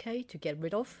 eradicate, to get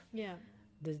rid of Yeah.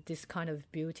 this kind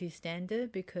of beauty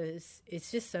standard, because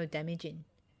it's just so damaging.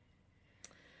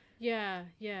 Yeah,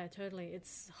 yeah, totally.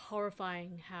 It's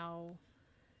horrifying how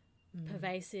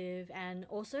pervasive and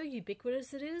also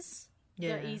ubiquitous it is.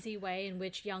 Yeah. The easy way in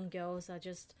which young girls are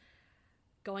just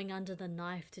going under the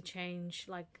knife to change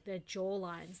like their jaw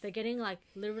lines. They're getting like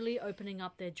literally opening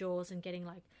up their jaws and getting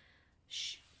like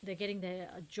they're getting their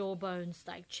jaw bones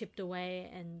like chipped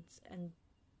away and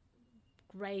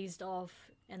grazed off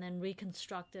and then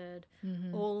reconstructed,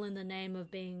 all in the name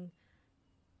of being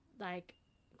like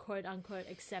quote unquote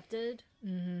accepted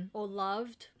or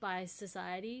loved by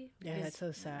society. Yeah, Because it's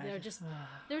so sad.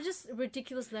 there are just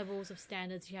ridiculous levels of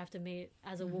standards you have to meet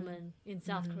as a woman in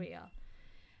South Korea.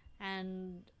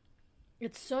 And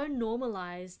it's so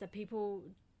normalized that people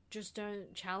just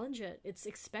don't challenge it. It's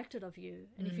expected of you.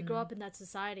 And if you grow up in that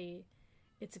society,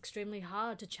 it's extremely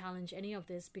hard to challenge any of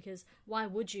this, because why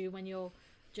would you when you're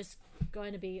just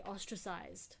going to be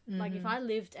ostracized? Like if I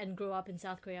lived and grew up in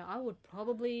South Korea, I would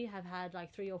probably have had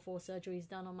like 3 or 4 surgeries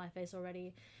done on my face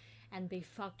already and be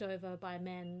fucked over by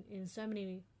men in so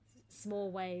many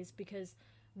small ways, because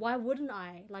why wouldn't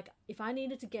I? Like if I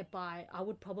needed to get by, I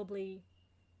would probably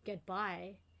get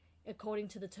by according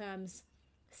to the terms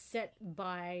set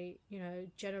by, you know,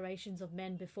 generations of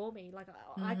men before me. Like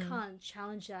I can't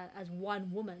challenge that as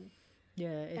one woman.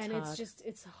 Yeah, it's and hard.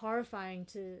 it's horrifying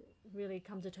to really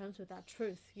come to terms with that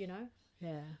truth, you know.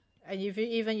 Yeah, and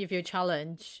even if you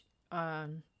challenge at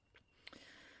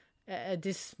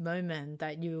this moment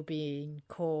that you're being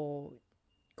called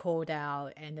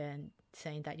out and then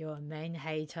saying that you're a man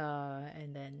hater,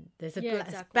 and then there's a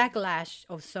exactly. backlash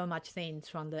of so much things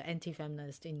from the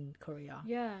anti-feminist in Korea.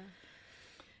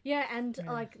 Yeah, and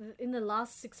like in the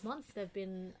last 6 months, there've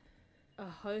been a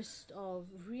host of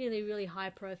really, really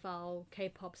high-profile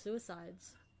K-pop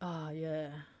suicides. Oh yeah,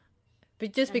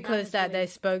 but just And because that was they really-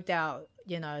 spoke out,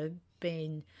 you know,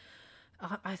 being,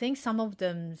 I think some of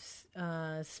them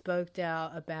spoke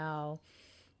out about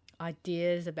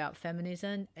ideas about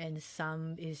feminism, and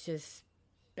some is just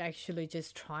actually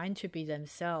just trying to be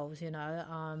themselves, you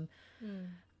know.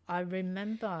 I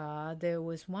remember there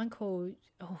was one called,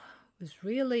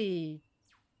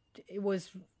 it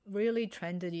was really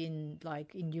trended in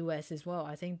like in US as well.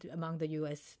 I think among the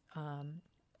US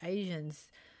Asians,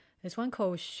 there's one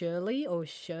called Shirley. I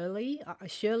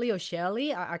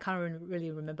can't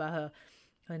really remember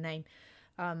her name.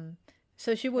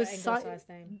 So she was anglicized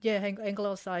name.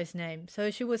 anglicized name.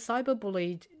 So she was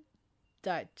cyberbullied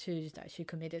that she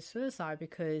committed suicide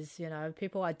because, you know,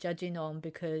 people are judging on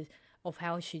because of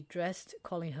how she dressed,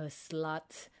 calling her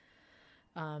slut.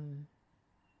 You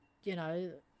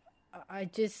know, I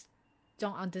just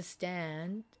don't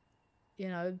understand. You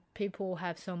know, people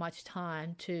have so much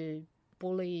time to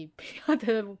bully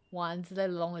other ones, let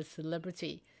alone a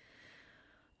celebrity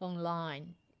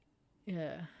online.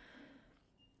 Yeah.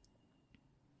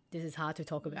 This is hard to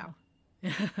talk about.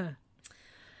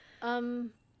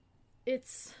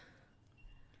 It's,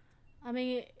 I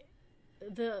mean,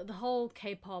 the whole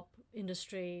K-pop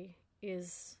industry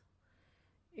is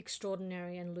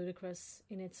extraordinary and ludicrous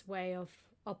in its way of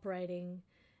operating,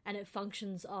 and it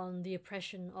functions on the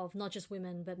oppression of not just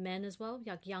women but men as well,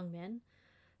 like young men.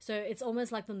 So it's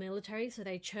almost like the military. So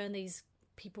they churn these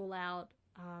people out.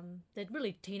 They're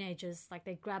really teenagers. Like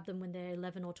they grab them when they're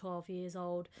 11 or 12 years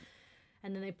old,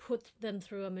 and then they put them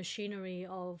through a machinery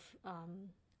of not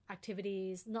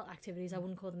activities, I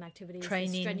wouldn't call them activities.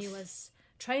 Trainings. Strenuous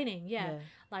training,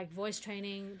 like voice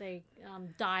training. They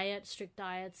strict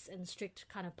diets and strict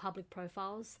kind of public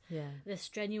profiles. Yeah. They're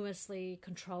strenuously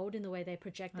controlled in the way they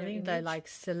project I their think image. they're like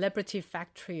Celebrity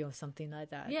Factory or something like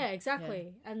that. Yeah,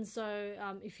 exactly. And so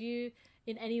if you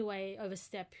in any way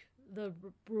overstep the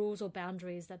rules or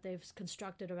boundaries that they've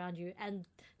constructed around you, and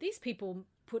these people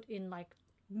put in like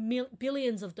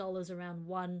billions of dollars around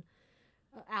one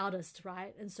artist,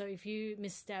 right? And so if you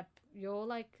misstep, you're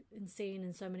like seen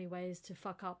in so many ways to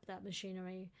fuck up that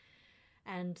machinery,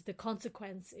 and the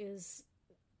consequence is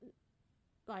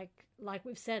like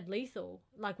we've said, lethal.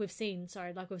 Like we've seen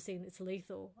it's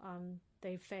lethal.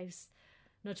 They face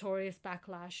notorious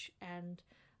backlash, and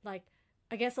like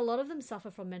I guess a lot of them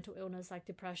suffer from mental illness like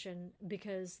depression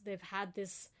because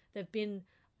they've been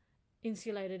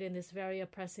insulated in this very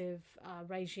oppressive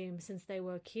regime since they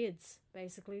were kids,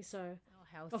 basically. So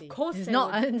of course it's they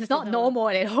not would it's not develop- normal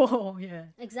at all. Yeah.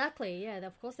 Exactly, yeah.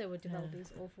 Of course they would develop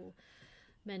these awful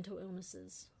mental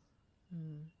illnesses.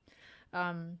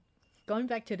 Going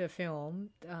back to the film,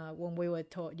 when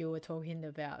you were talking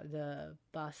about the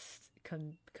bus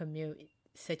commute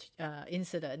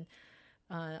incident.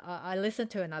 I listened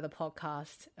to another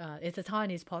podcast. It's a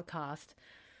Chinese podcast.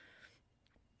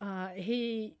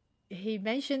 He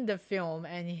mentioned the film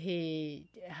and he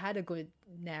had a good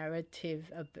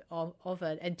narrative of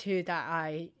it. Until that,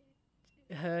 I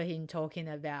heard him talking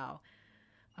about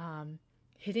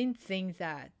he didn't think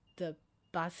that the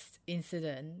bus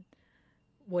incident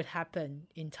would happen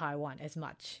in Taiwan as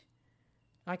much.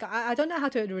 Like I don't know how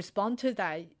to respond to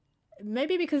that.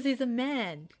 Maybe because he's a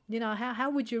man,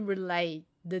 how would you relate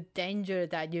the danger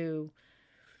that you're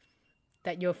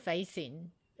facing,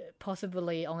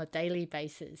 possibly on a daily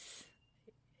basis?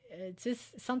 It's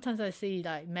just sometimes I see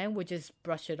like men would just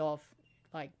brush it off,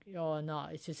 like, oh no,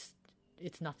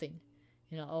 it's nothing,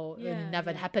 it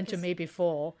never happened to me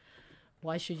before.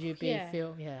 Why should you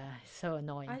feel? Yeah, it's so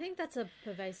annoying. I think that's a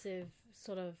pervasive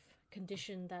sort of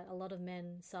condition that a lot of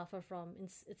men suffer from.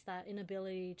 It's that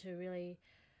inability to really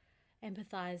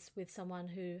empathize with someone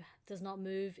who does not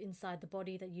move inside the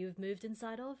body that you've moved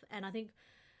inside of. And I think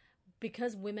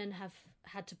because women have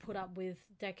had to put up with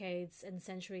decades and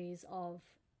centuries of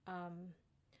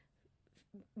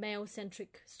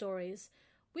male-centric stories,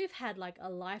 we've had like a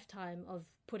lifetime of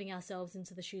putting ourselves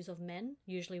into the shoes of men,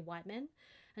 usually white men.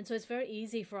 And so it's very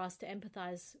easy for us to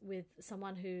empathize with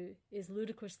someone who is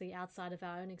ludicrously outside of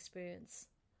our own experience,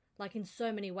 like in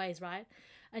so many ways, right?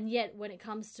 And yet when it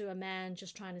comes to a man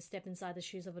just trying to step inside the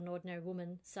shoes of an ordinary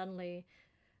woman, suddenly,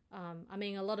 I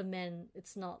mean, a lot of men,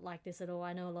 it's not like this at all.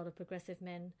 I know a lot of progressive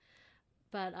men,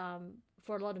 but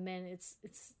for a lot of men, it's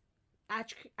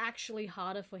actually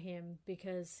harder for him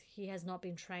because he has not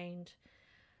been trained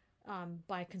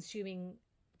by consuming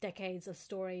decades of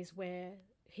stories where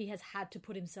he has had to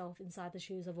put himself inside the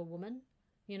shoes of a woman,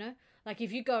 like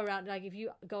if you go around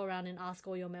and ask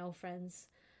all your male friends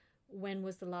when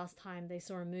was the last time they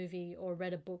saw a movie or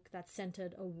read a book that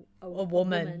centered a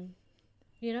woman,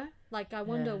 like I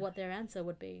wonder what their answer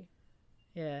would be.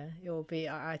 Yeah, it will be.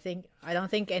 I don't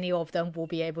think any of them will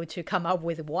be able to come up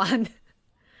with one.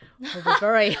 It will be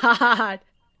very hard.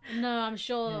 No, I'm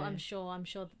sure.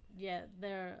 Yeah,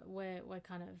 we're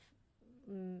kind of.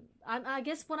 I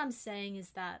guess what I'm saying is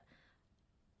that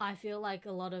I feel like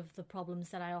a lot of the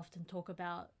problems that I often talk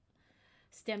about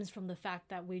stems from the fact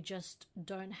that we just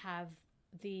don't have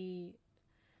the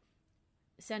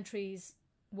centuries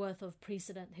worth of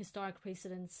historic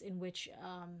precedents in which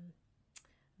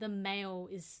the male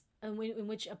is, in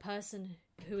which a person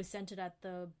who is centered at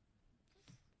the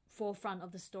forefront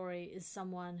of the story is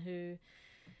someone who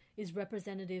is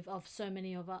representative of so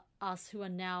many of us who are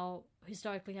now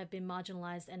historically have been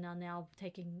marginalized and are now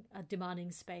demanding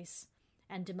space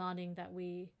and demanding that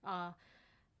we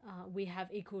have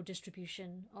equal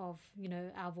distribution of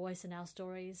our voice and our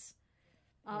stories.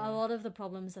 A lot of the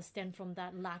problems are stemmed from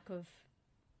that lack of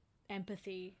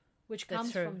empathy, which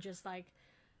comes from just like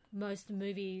most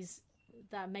movies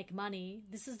that make money.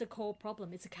 This is the core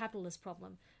problem. It's a capitalist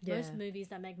problem. Most movies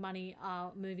that make money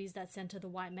are movies that center the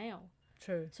white male.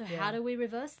 True. So how do we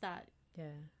reverse that?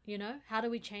 Yeah. How do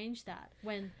we change that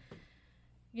when,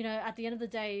 at the end of the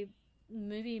day,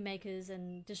 movie makers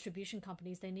and distribution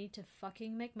companies, they need to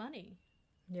fucking make money.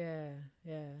 Yeah.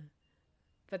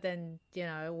 But then,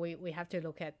 we have to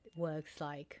look at works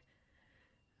like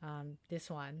this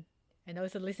one and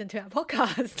also listen to our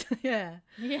podcast.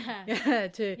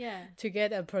 To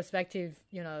get a perspective,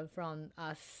 from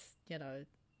us,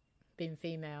 being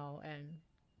female and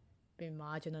being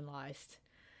marginalized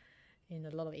in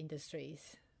a lot of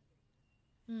industries.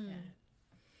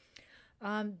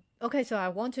 Okay, so I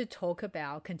want to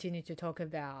continue to talk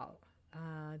about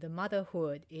the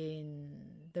motherhood in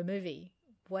the movie.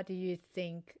 What do you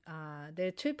think? There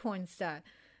are 2 points that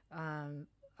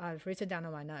I've written down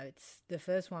on my notes. The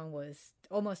first one was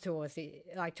almost towards the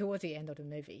end of the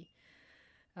movie.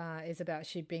 It's about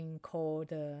she being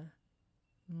called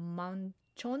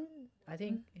Munchon, I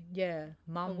think.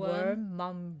 Mum worm,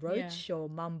 mum roach, or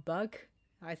mum bug,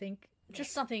 I think.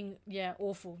 Just something,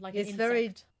 awful, like it's an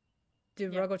very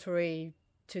derogatory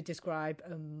to describe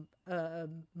a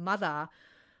mother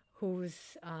who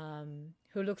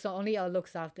looks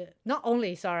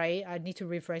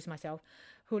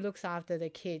after the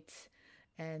kids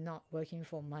and not working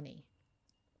for money.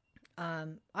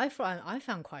 I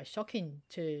found quite shocking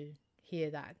to hear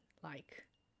that.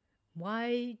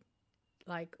 Why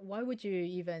would you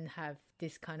even have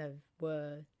this kind of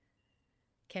word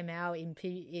came out in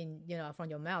from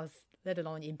your mouth, let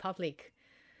alone in public?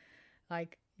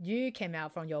 Like, you came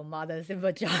out from your mother's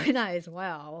vagina as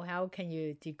well. How can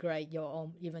you degrade your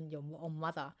own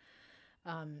mother?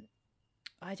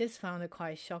 I just found it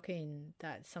quite shocking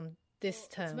that this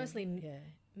term. It's mostly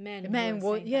men.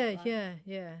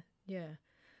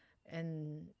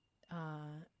 And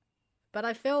But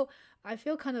I feel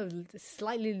kind of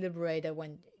slightly liberated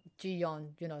when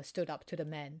Ji-yeon, stood up to the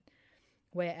man,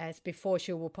 whereas before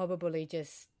she will probably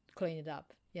just clean it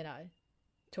up,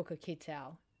 took her kids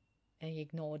out and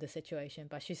ignore the situation.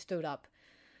 But she stood up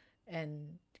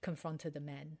and confronted the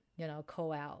man,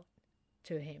 call out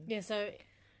to him. Yeah, so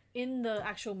in the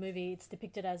actual movie, it's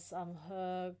depicted as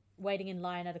her waiting in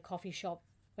line at a coffee shop,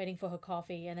 waiting for her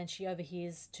coffee, and then she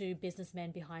overhears two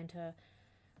businessmen behind her.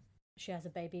 She has a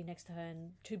baby next to her,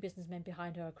 and two businessmen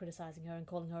behind her are criticizing her and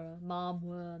calling her a mom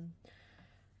worm,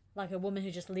 like a woman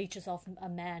who just leeches off a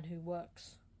man who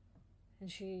works. And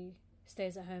she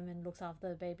stays at home and looks after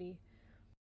the baby.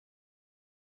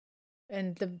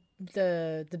 And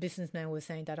the businessman was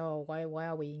saying that, oh, why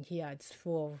are we in here? It's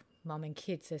full of mom and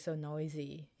kids. They're so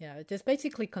noisy. Just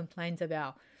basically complains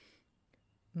about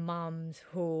moms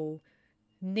who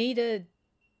needed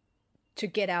to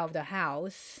get out of the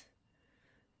house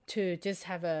to just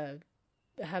have a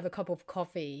cup of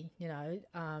coffee.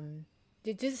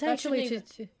 Just actually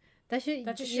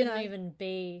that just shouldn't even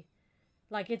be.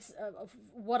 Like, it's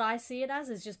what I see it as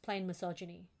is just plain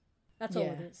misogyny. That's all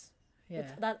it is. Yeah.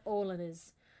 That's all it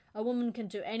is. A woman can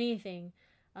do anything.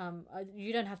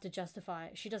 You don't have to justify.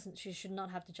 She should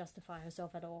not have to justify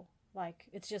herself at all. Like,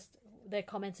 it's just, their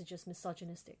comments are just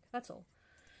misogynistic. That's all.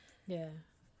 Yeah.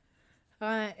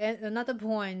 And another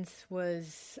point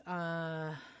was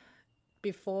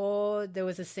before there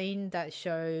was a scene that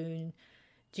showed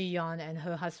Ji-yeon and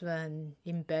her husband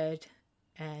in bed,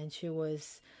 and she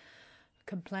was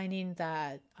complaining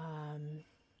that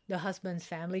the husband's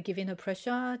family giving her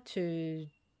pressure to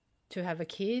have a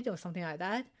kid or something like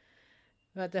that.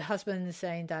 But the husband is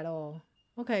saying that, oh,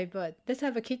 okay, but let's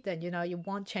have a kid then. You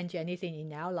won't change anything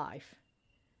in our life.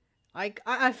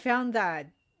 I found that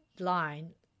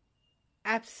line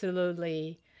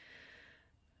absolutely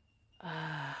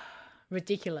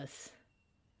ridiculous.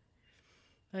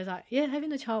 I was like, yeah,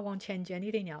 having a child won't change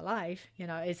anything in our life.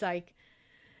 It's like,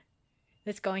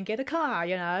 let's go and get a car,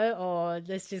 or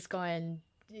let's just go and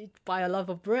buy a loaf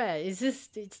of bread. It's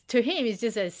to him, it's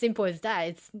just as simple as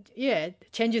that.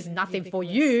 It changes nothing for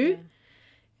you,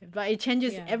 but it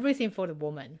changes everything for the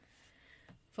woman.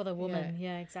 For the woman,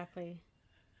 yeah exactly.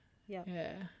 Yeah.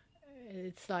 Yeah.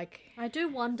 It's like, I do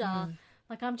wonder,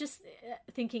 like, I'm just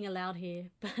thinking aloud here,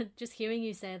 but just hearing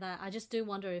you say that, I just do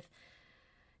wonder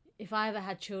if I ever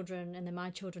had children and then my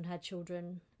children had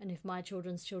children, and if my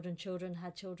children's children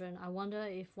had children, I wonder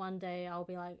if one day I'll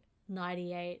be like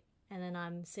 98 and then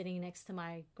I'm sitting next to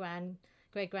my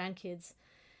great-grandkids,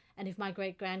 and if my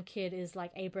great-grandkid is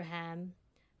like Abraham,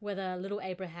 whether little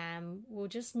Abraham will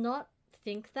just not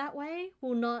think that way,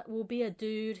 will be a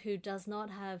dude who does not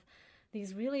have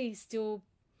these really still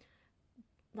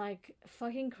like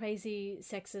fucking crazy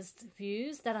sexist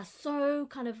views that are so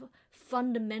kind of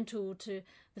fundamental to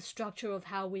the structure of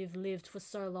how we've lived for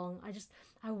so long.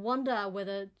 I wonder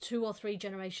whether 2 or 3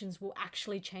 generations will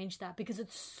actually change that, because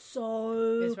it's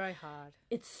very hard.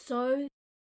 It's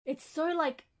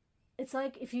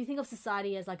like if you think of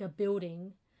society as like a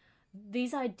building,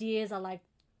 these ideas are like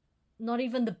not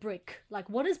even the brick. Like,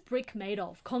 what is brick made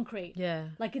of? Concrete. Yeah.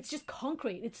 Like, it's just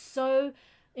concrete. It's so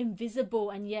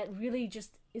invisible, and yet really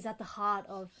just is at the heart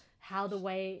of how the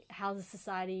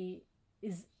society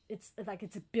is. It's like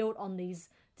it's built on these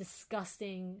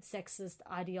disgusting sexist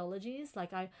ideologies.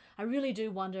 Like, I really do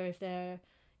wonder if they're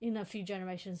in a few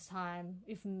generations time,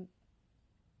 if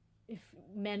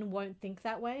men won't think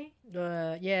that way.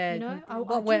 Yeah, I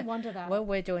do wonder that. What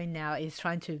we're doing now is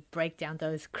trying to break down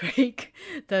those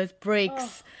those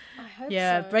bricks. Oh, I hope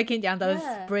so. Breaking down those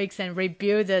Yeah. bricks and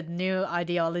rebuild a new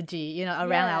ideology,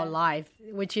 around our life,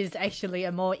 which is actually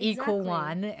a more equal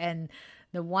one, and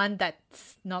the one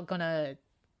that's not gonna,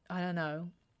 I don't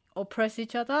know, oppress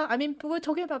each other. I mean, we're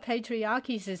talking about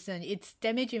patriarchy system. It's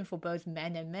damaging for both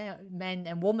men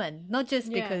and women, not just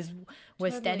because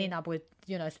we're standing up with,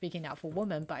 speaking out for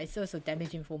women, but it's also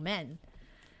damaging for men.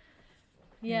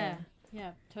 Yeah,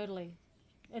 totally.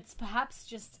 It's perhaps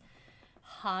just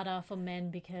harder for men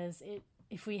because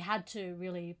if we had to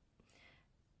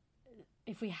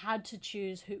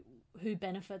choose who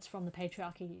benefits from the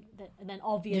patriarchy, then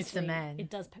obviously it's the man.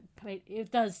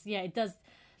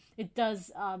 It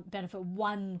does benefit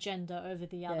one gender over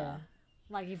the other. Yeah.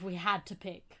 Like, if we had to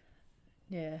pick.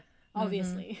 Yeah.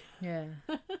 Obviously. Mm-hmm. Yeah.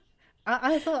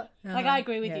 I thought... like, I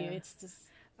agree with you. It's just...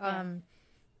 Yeah.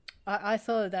 I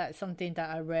thought that something that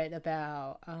I read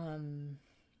about...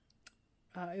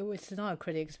 it was not a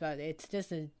critic, but it's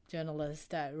just a journalist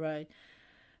that wrote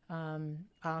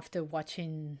after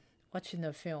watching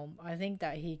the film. I think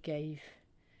that he gave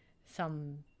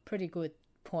some pretty good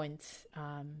points.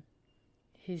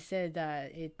 he said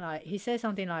that he said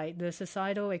something like the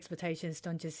societal expectations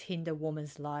don't just hinder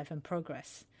women's life and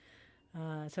progress.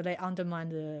 So they undermine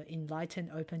the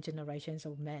enlightened, open generations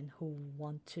of men who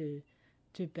want to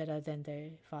do better than their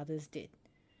fathers did.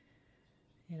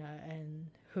 And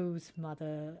whose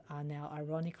mother are now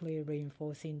ironically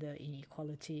reinforcing the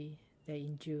inequality they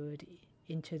endured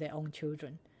into their own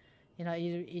children.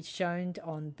 It's shown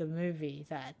on the movie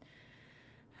that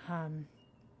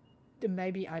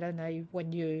maybe, I don't know,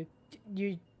 when you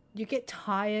get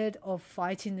tired of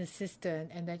fighting the system,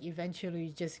 and then eventually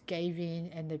you just gave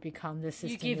in and they become the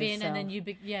system. You give yourself. in, and then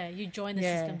you join the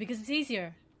system because it's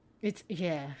easier. It's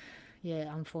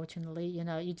unfortunately,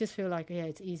 you just feel like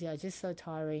it's easier. It's just so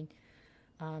tiring.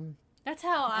 That's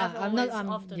how I've always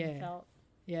often felt.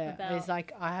 Yeah, it's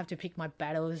like I have to pick my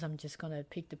battles. I'm just gonna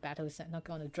pick the battles that are not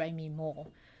gonna drain me more.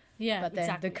 Yeah, but then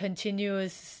exactly. the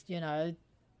continuous,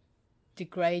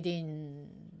 degrading,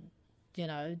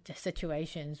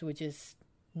 situations will just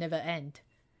never end.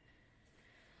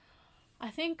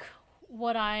 I think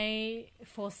what I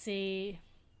foresee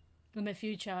in the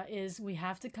future is we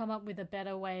have to come up with a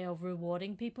better way of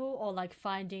rewarding people, or like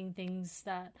finding things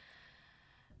that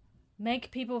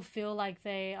make people feel like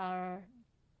they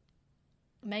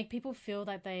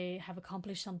have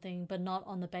accomplished something, but not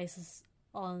on the basis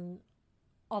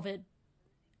of it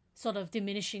sort of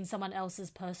diminishing someone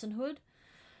else's personhood.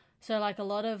 So like a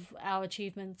lot of our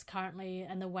achievements currently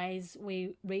and the ways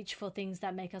we reach for things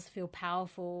that make us feel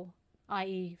powerful,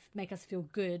 i.e. make us feel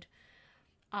good,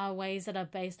 are ways that are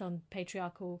based on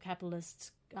patriarchal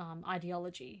capitalist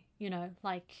ideology,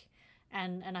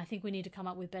 and I think we need to come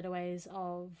up with better ways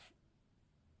of,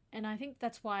 and I think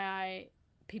that's why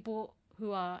people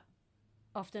who are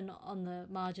often on the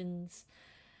margins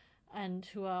and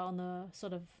who are on the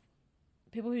sort of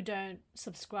people who don't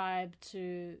subscribe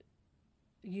to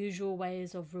usual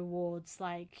ways of rewards,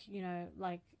 like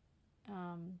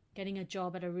getting a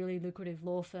job at a really lucrative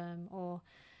law firm, or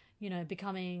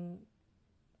becoming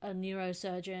a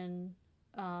neurosurgeon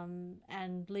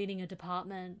and leading a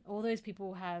department. All those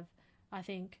people have, I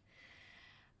think,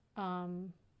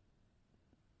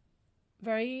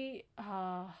 very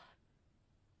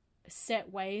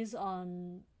set ways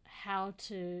on how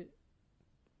to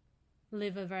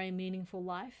live a very meaningful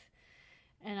life.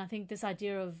 And I think this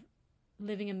idea of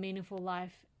living a meaningful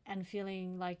life and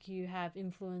feeling like you have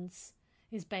influence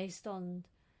is based on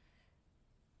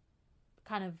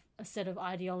kind of a set of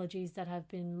ideologies that have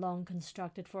been long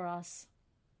constructed for us.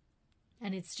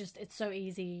 And it's so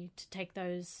easy to take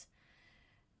those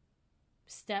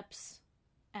steps.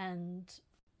 And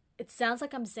it sounds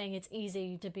like I'm saying it's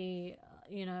easy to be,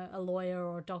 a lawyer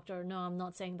or a doctor. No, I'm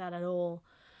not saying that at all.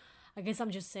 I guess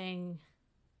I'm just saying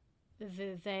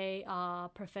that they are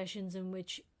professions in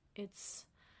which it's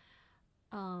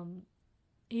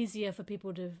easier for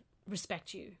people to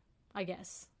respect you, I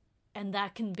guess. And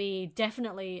that can be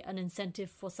definitely an incentive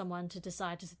for someone to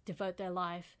decide to devote their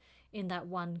life in that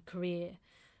one career.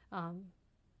 And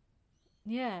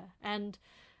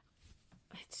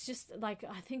it's just like,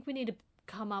 I think we need to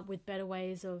come up with better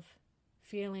ways of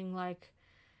feeling like,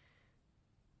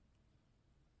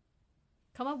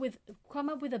 come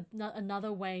up with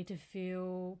another way to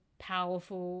feel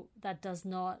powerful that does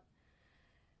not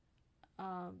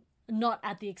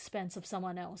at the expense of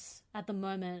someone else. At the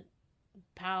moment,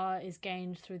 power is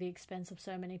gained through the expense of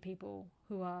so many people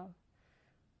who are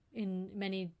in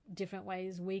many different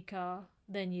ways weaker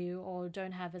than you, or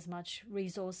don't have as much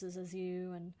resources as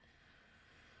you. And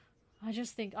I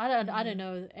just think I don't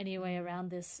know any way around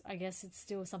this. I guess it's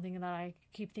still something that I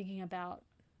keep thinking about,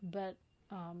 but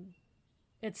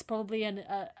it's probably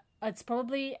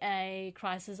a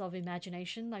crisis of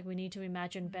imagination. Like, we need to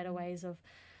imagine better ways of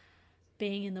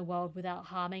being in the world without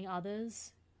harming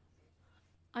others.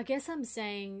 I guess I'm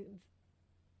saying,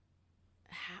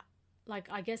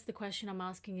 I guess the question I'm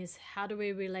asking is, how do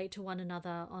we relate to one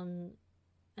another on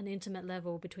an intimate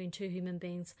level between two human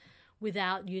beings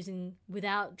without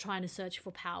trying to search for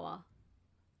power?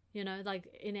 Like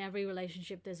in every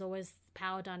relationship, there's always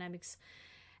power dynamics.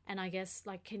 And I guess,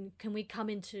 like, can we come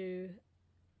into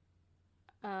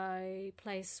a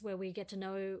place where we get to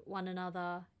know one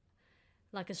another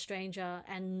like a stranger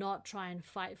and not try and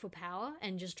fight for power,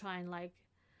 and just try and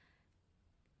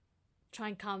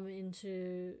come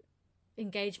into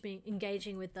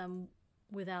engaging with them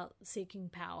without seeking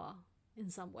power in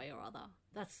some way or other?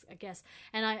 That's, I guess,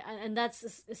 and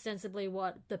that's ostensibly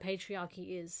what the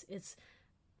patriarchy is. It's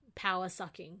power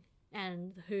sucking.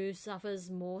 And who suffers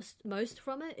most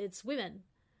from it? It's women.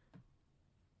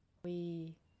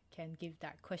 We can give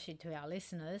that question to our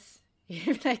listeners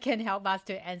if they can help us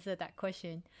to answer that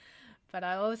question. But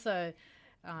I also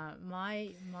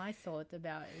My thought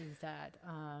about is that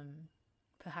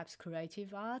perhaps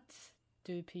creative arts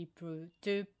do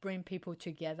bring people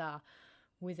together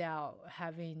without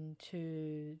having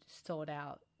to sort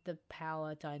out the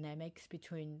power dynamics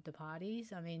between the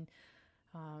parties.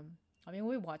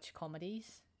 We watch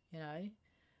comedies,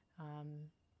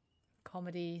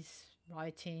 comedies,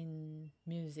 writing,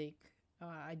 music.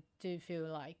 I do feel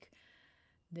like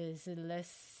there's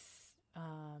less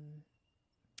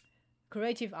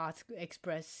creative arts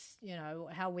express,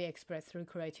 how we express through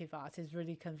creative arts is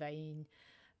really conveying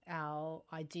our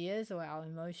ideas or our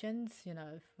emotions.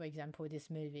 For example,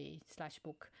 this movie /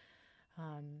 book,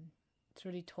 it's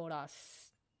really taught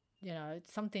us,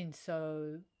 something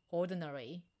so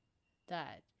ordinary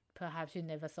that perhaps you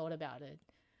never thought about it,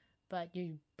 but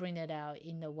you bring it out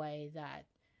in a way that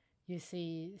you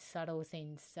see subtle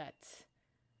things that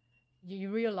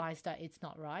you realize that it's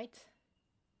not right.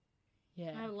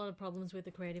 Yeah, I have a lot of problems with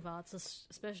the creative arts,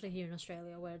 especially here in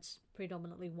Australia, where it's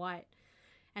predominantly white.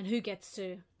 And who gets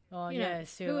to?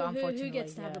 Unfortunately, who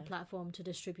gets to have the platform to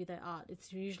distribute their art?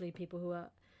 It's usually people who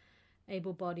are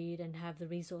able-bodied and have the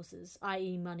resources,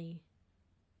 i.e., money.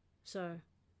 So,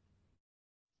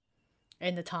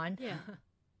 and the time. Yeah.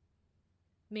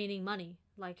 Meaning money.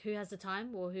 Like, who has the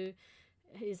time, or who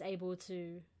is able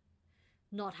to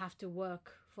not have to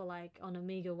work for like on a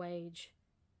meager wage,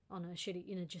 on a shitty,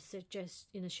 just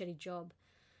in a shitty job.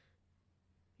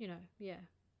 Yeah.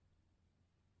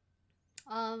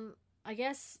 I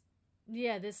guess,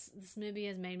 this movie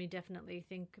has made me definitely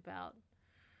think about.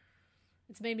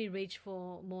 It's made me reach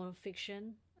for more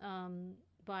fiction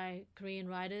by Korean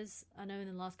writers. I know in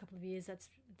the last couple of years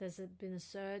there's been a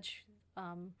surge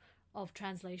of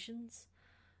translations.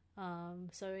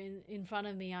 So in front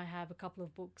of me I have a couple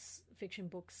of books, fiction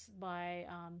books by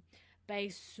Bae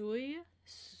Sui.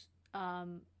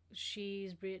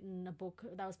 She's written a book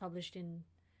that was published in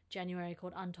January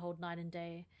called Untold Night and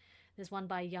Day. There's one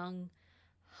by Young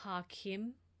Ha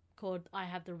Kim called I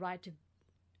Have the Right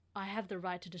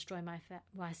to Destroy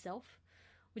Myself,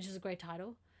 which is a great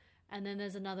title. And then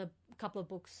there's another couple of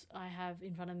books I have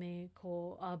in front of me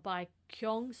called by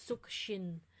Kyung Suk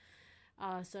Shin.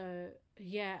 I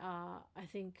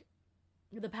think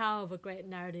the power of a great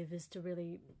narrative is to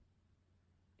really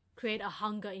create a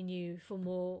hunger in you for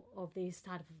more of these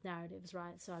type of narratives,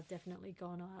 right? So I've definitely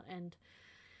gone out and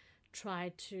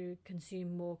tried to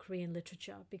consume more Korean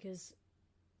literature, because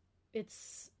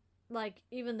it's like,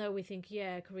 even though we think,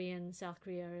 South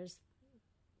Korea has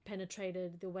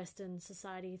penetrated the Western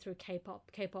society through K-pop.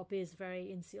 K-pop is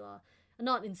very insular.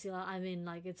 Not insular, I mean,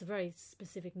 like, it's a very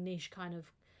specific niche kind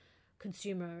of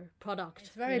consumer product. It's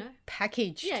very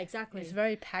packaged. Yeah, exactly. It's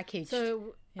very packaged.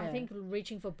 So I think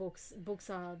reaching for books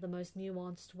are the most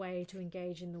nuanced way to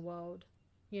engage in the world.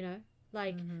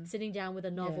 Like sitting down with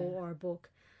a novel or a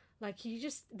book. Like,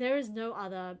 there is no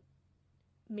other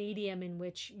medium in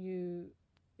which you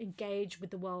engage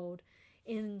with the world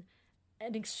in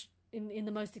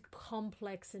the most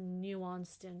complex and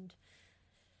nuanced and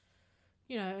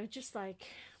just like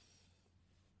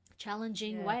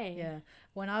challenging way. Yeah.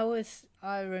 When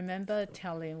I remember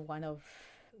telling one of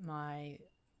my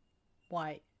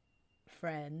white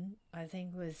friend, I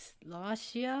think it was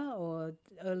last year or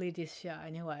early this year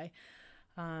anyway,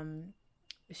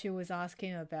 she was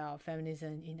asking about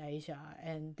feminism in Asia,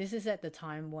 and this is at the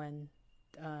time when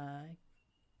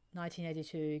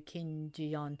 1982 Kim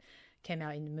Ji-yeon came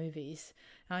out in the movies.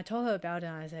 And I told her about it,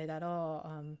 and I said that,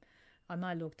 I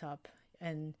might looked up,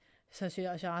 and so she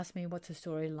asked me what's the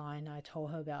storyline. I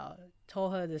told her the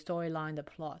storyline, the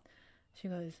plot. She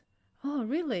goes, "Oh,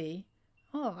 really?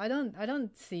 Oh, I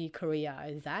don't see Korea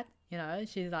as that."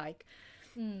 She's like,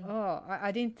 "Oh,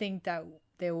 I didn't think that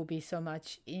there will be so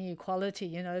much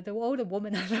inequality. All the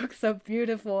women look so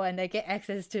beautiful and they get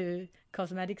access to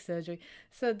cosmetic surgery."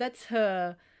 So that's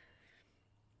her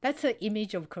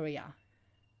image of Korea.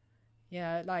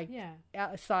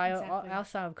 Outside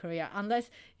of Korea, unless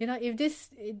if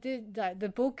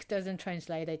the book doesn't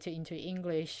translate it into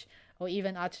English, or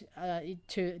even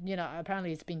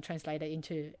apparently it's been translated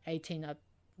into 18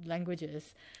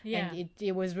 languages, and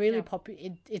it was really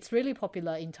it's really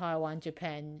popular in Taiwan,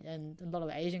 Japan, and a lot of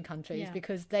Asian countries,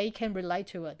 because they can relate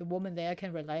to it. The woman there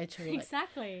can relate to it.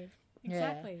 Exactly.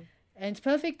 And it's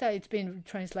perfect that it's been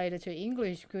translated to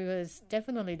English, because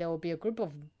definitely there will be a group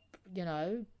of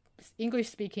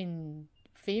English-speaking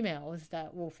females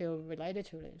that will feel related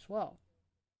to it as well.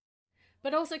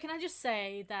 But also, can I just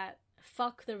say that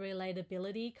fuck the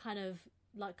relatability kind of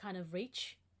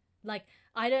reach? Like,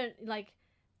 I'm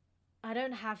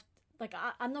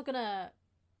not gonna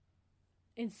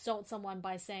insult someone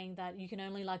by saying that you can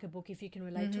only like a book if you can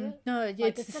relate to it. No, Like,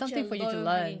 it's such something a for you to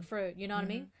low-hanging learn. fruit, you know what I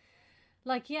mean?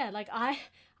 Like, yeah, like I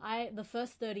the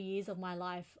first 30 years of my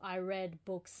life, I read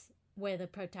books where the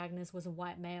protagonist was a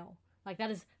white male. Like,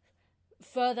 that is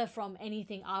further from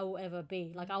anything I will ever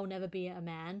be. Like, I will never be a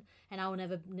man, and I will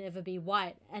never be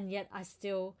white. And yet I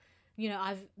still, you know,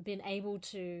 I've been able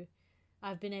to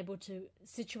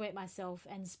situate myself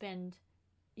and spend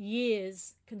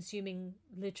years consuming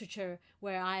literature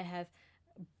where I have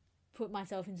put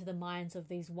myself into the minds of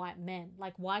these white men.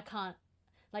 Like, why can't,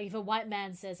 like, if a white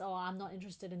man says, oh, I'm not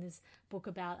interested in this book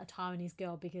about a Taiwanese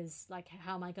girl because, like,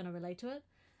 how am I going to relate to it?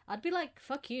 I'd be like,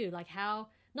 fuck you. Like, how,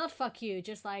 not fuck you,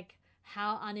 just like,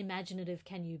 how unimaginative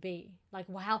can you be? Like,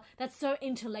 wow, that's so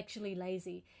intellectually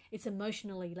lazy. It's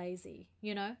emotionally lazy,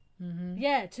 you know?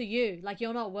 Yeah, to you, like,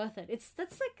 you're not worth it.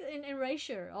 That's like an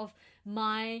erasure of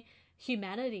my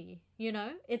humanity, you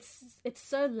know? It's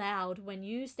so loud when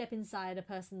you step inside a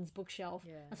person's bookshelf,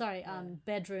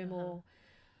 bedroom or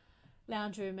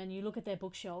lounge room, and you look at their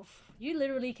bookshelf. You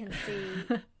literally can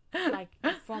see, like,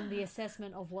 from the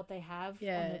assessment of what they have on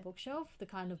their bookshelf, the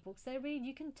kind of books they read,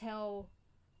 you can tell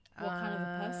what kind of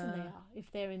a person they are.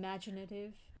 If they're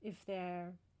imaginative, if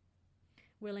they're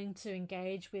willing to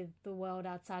engage with the world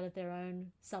outside of their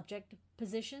own subject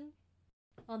position.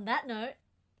 On that note,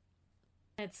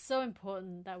 it's so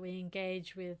important that we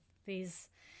engage with these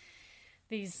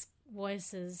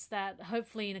voices that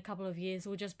hopefully in a couple of years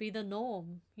will just be the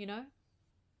norm, you know?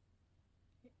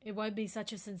 It won't be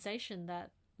such a sensation that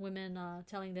women are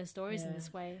telling their stories in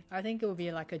this way. I think it will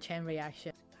be like a chain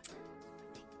reaction.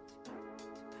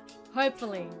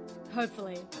 Hopefully.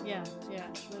 Yeah.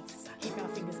 Let's keep our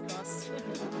fingers crossed.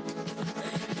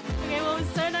 Okay, well, it was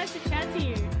so nice to chat to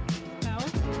you, Mel.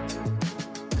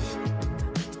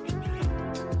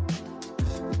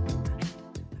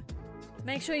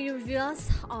 Make sure you review us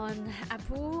on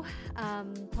Apple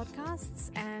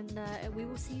Podcasts, and we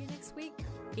will see you next week.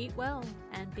 Eat well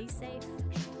and be safe.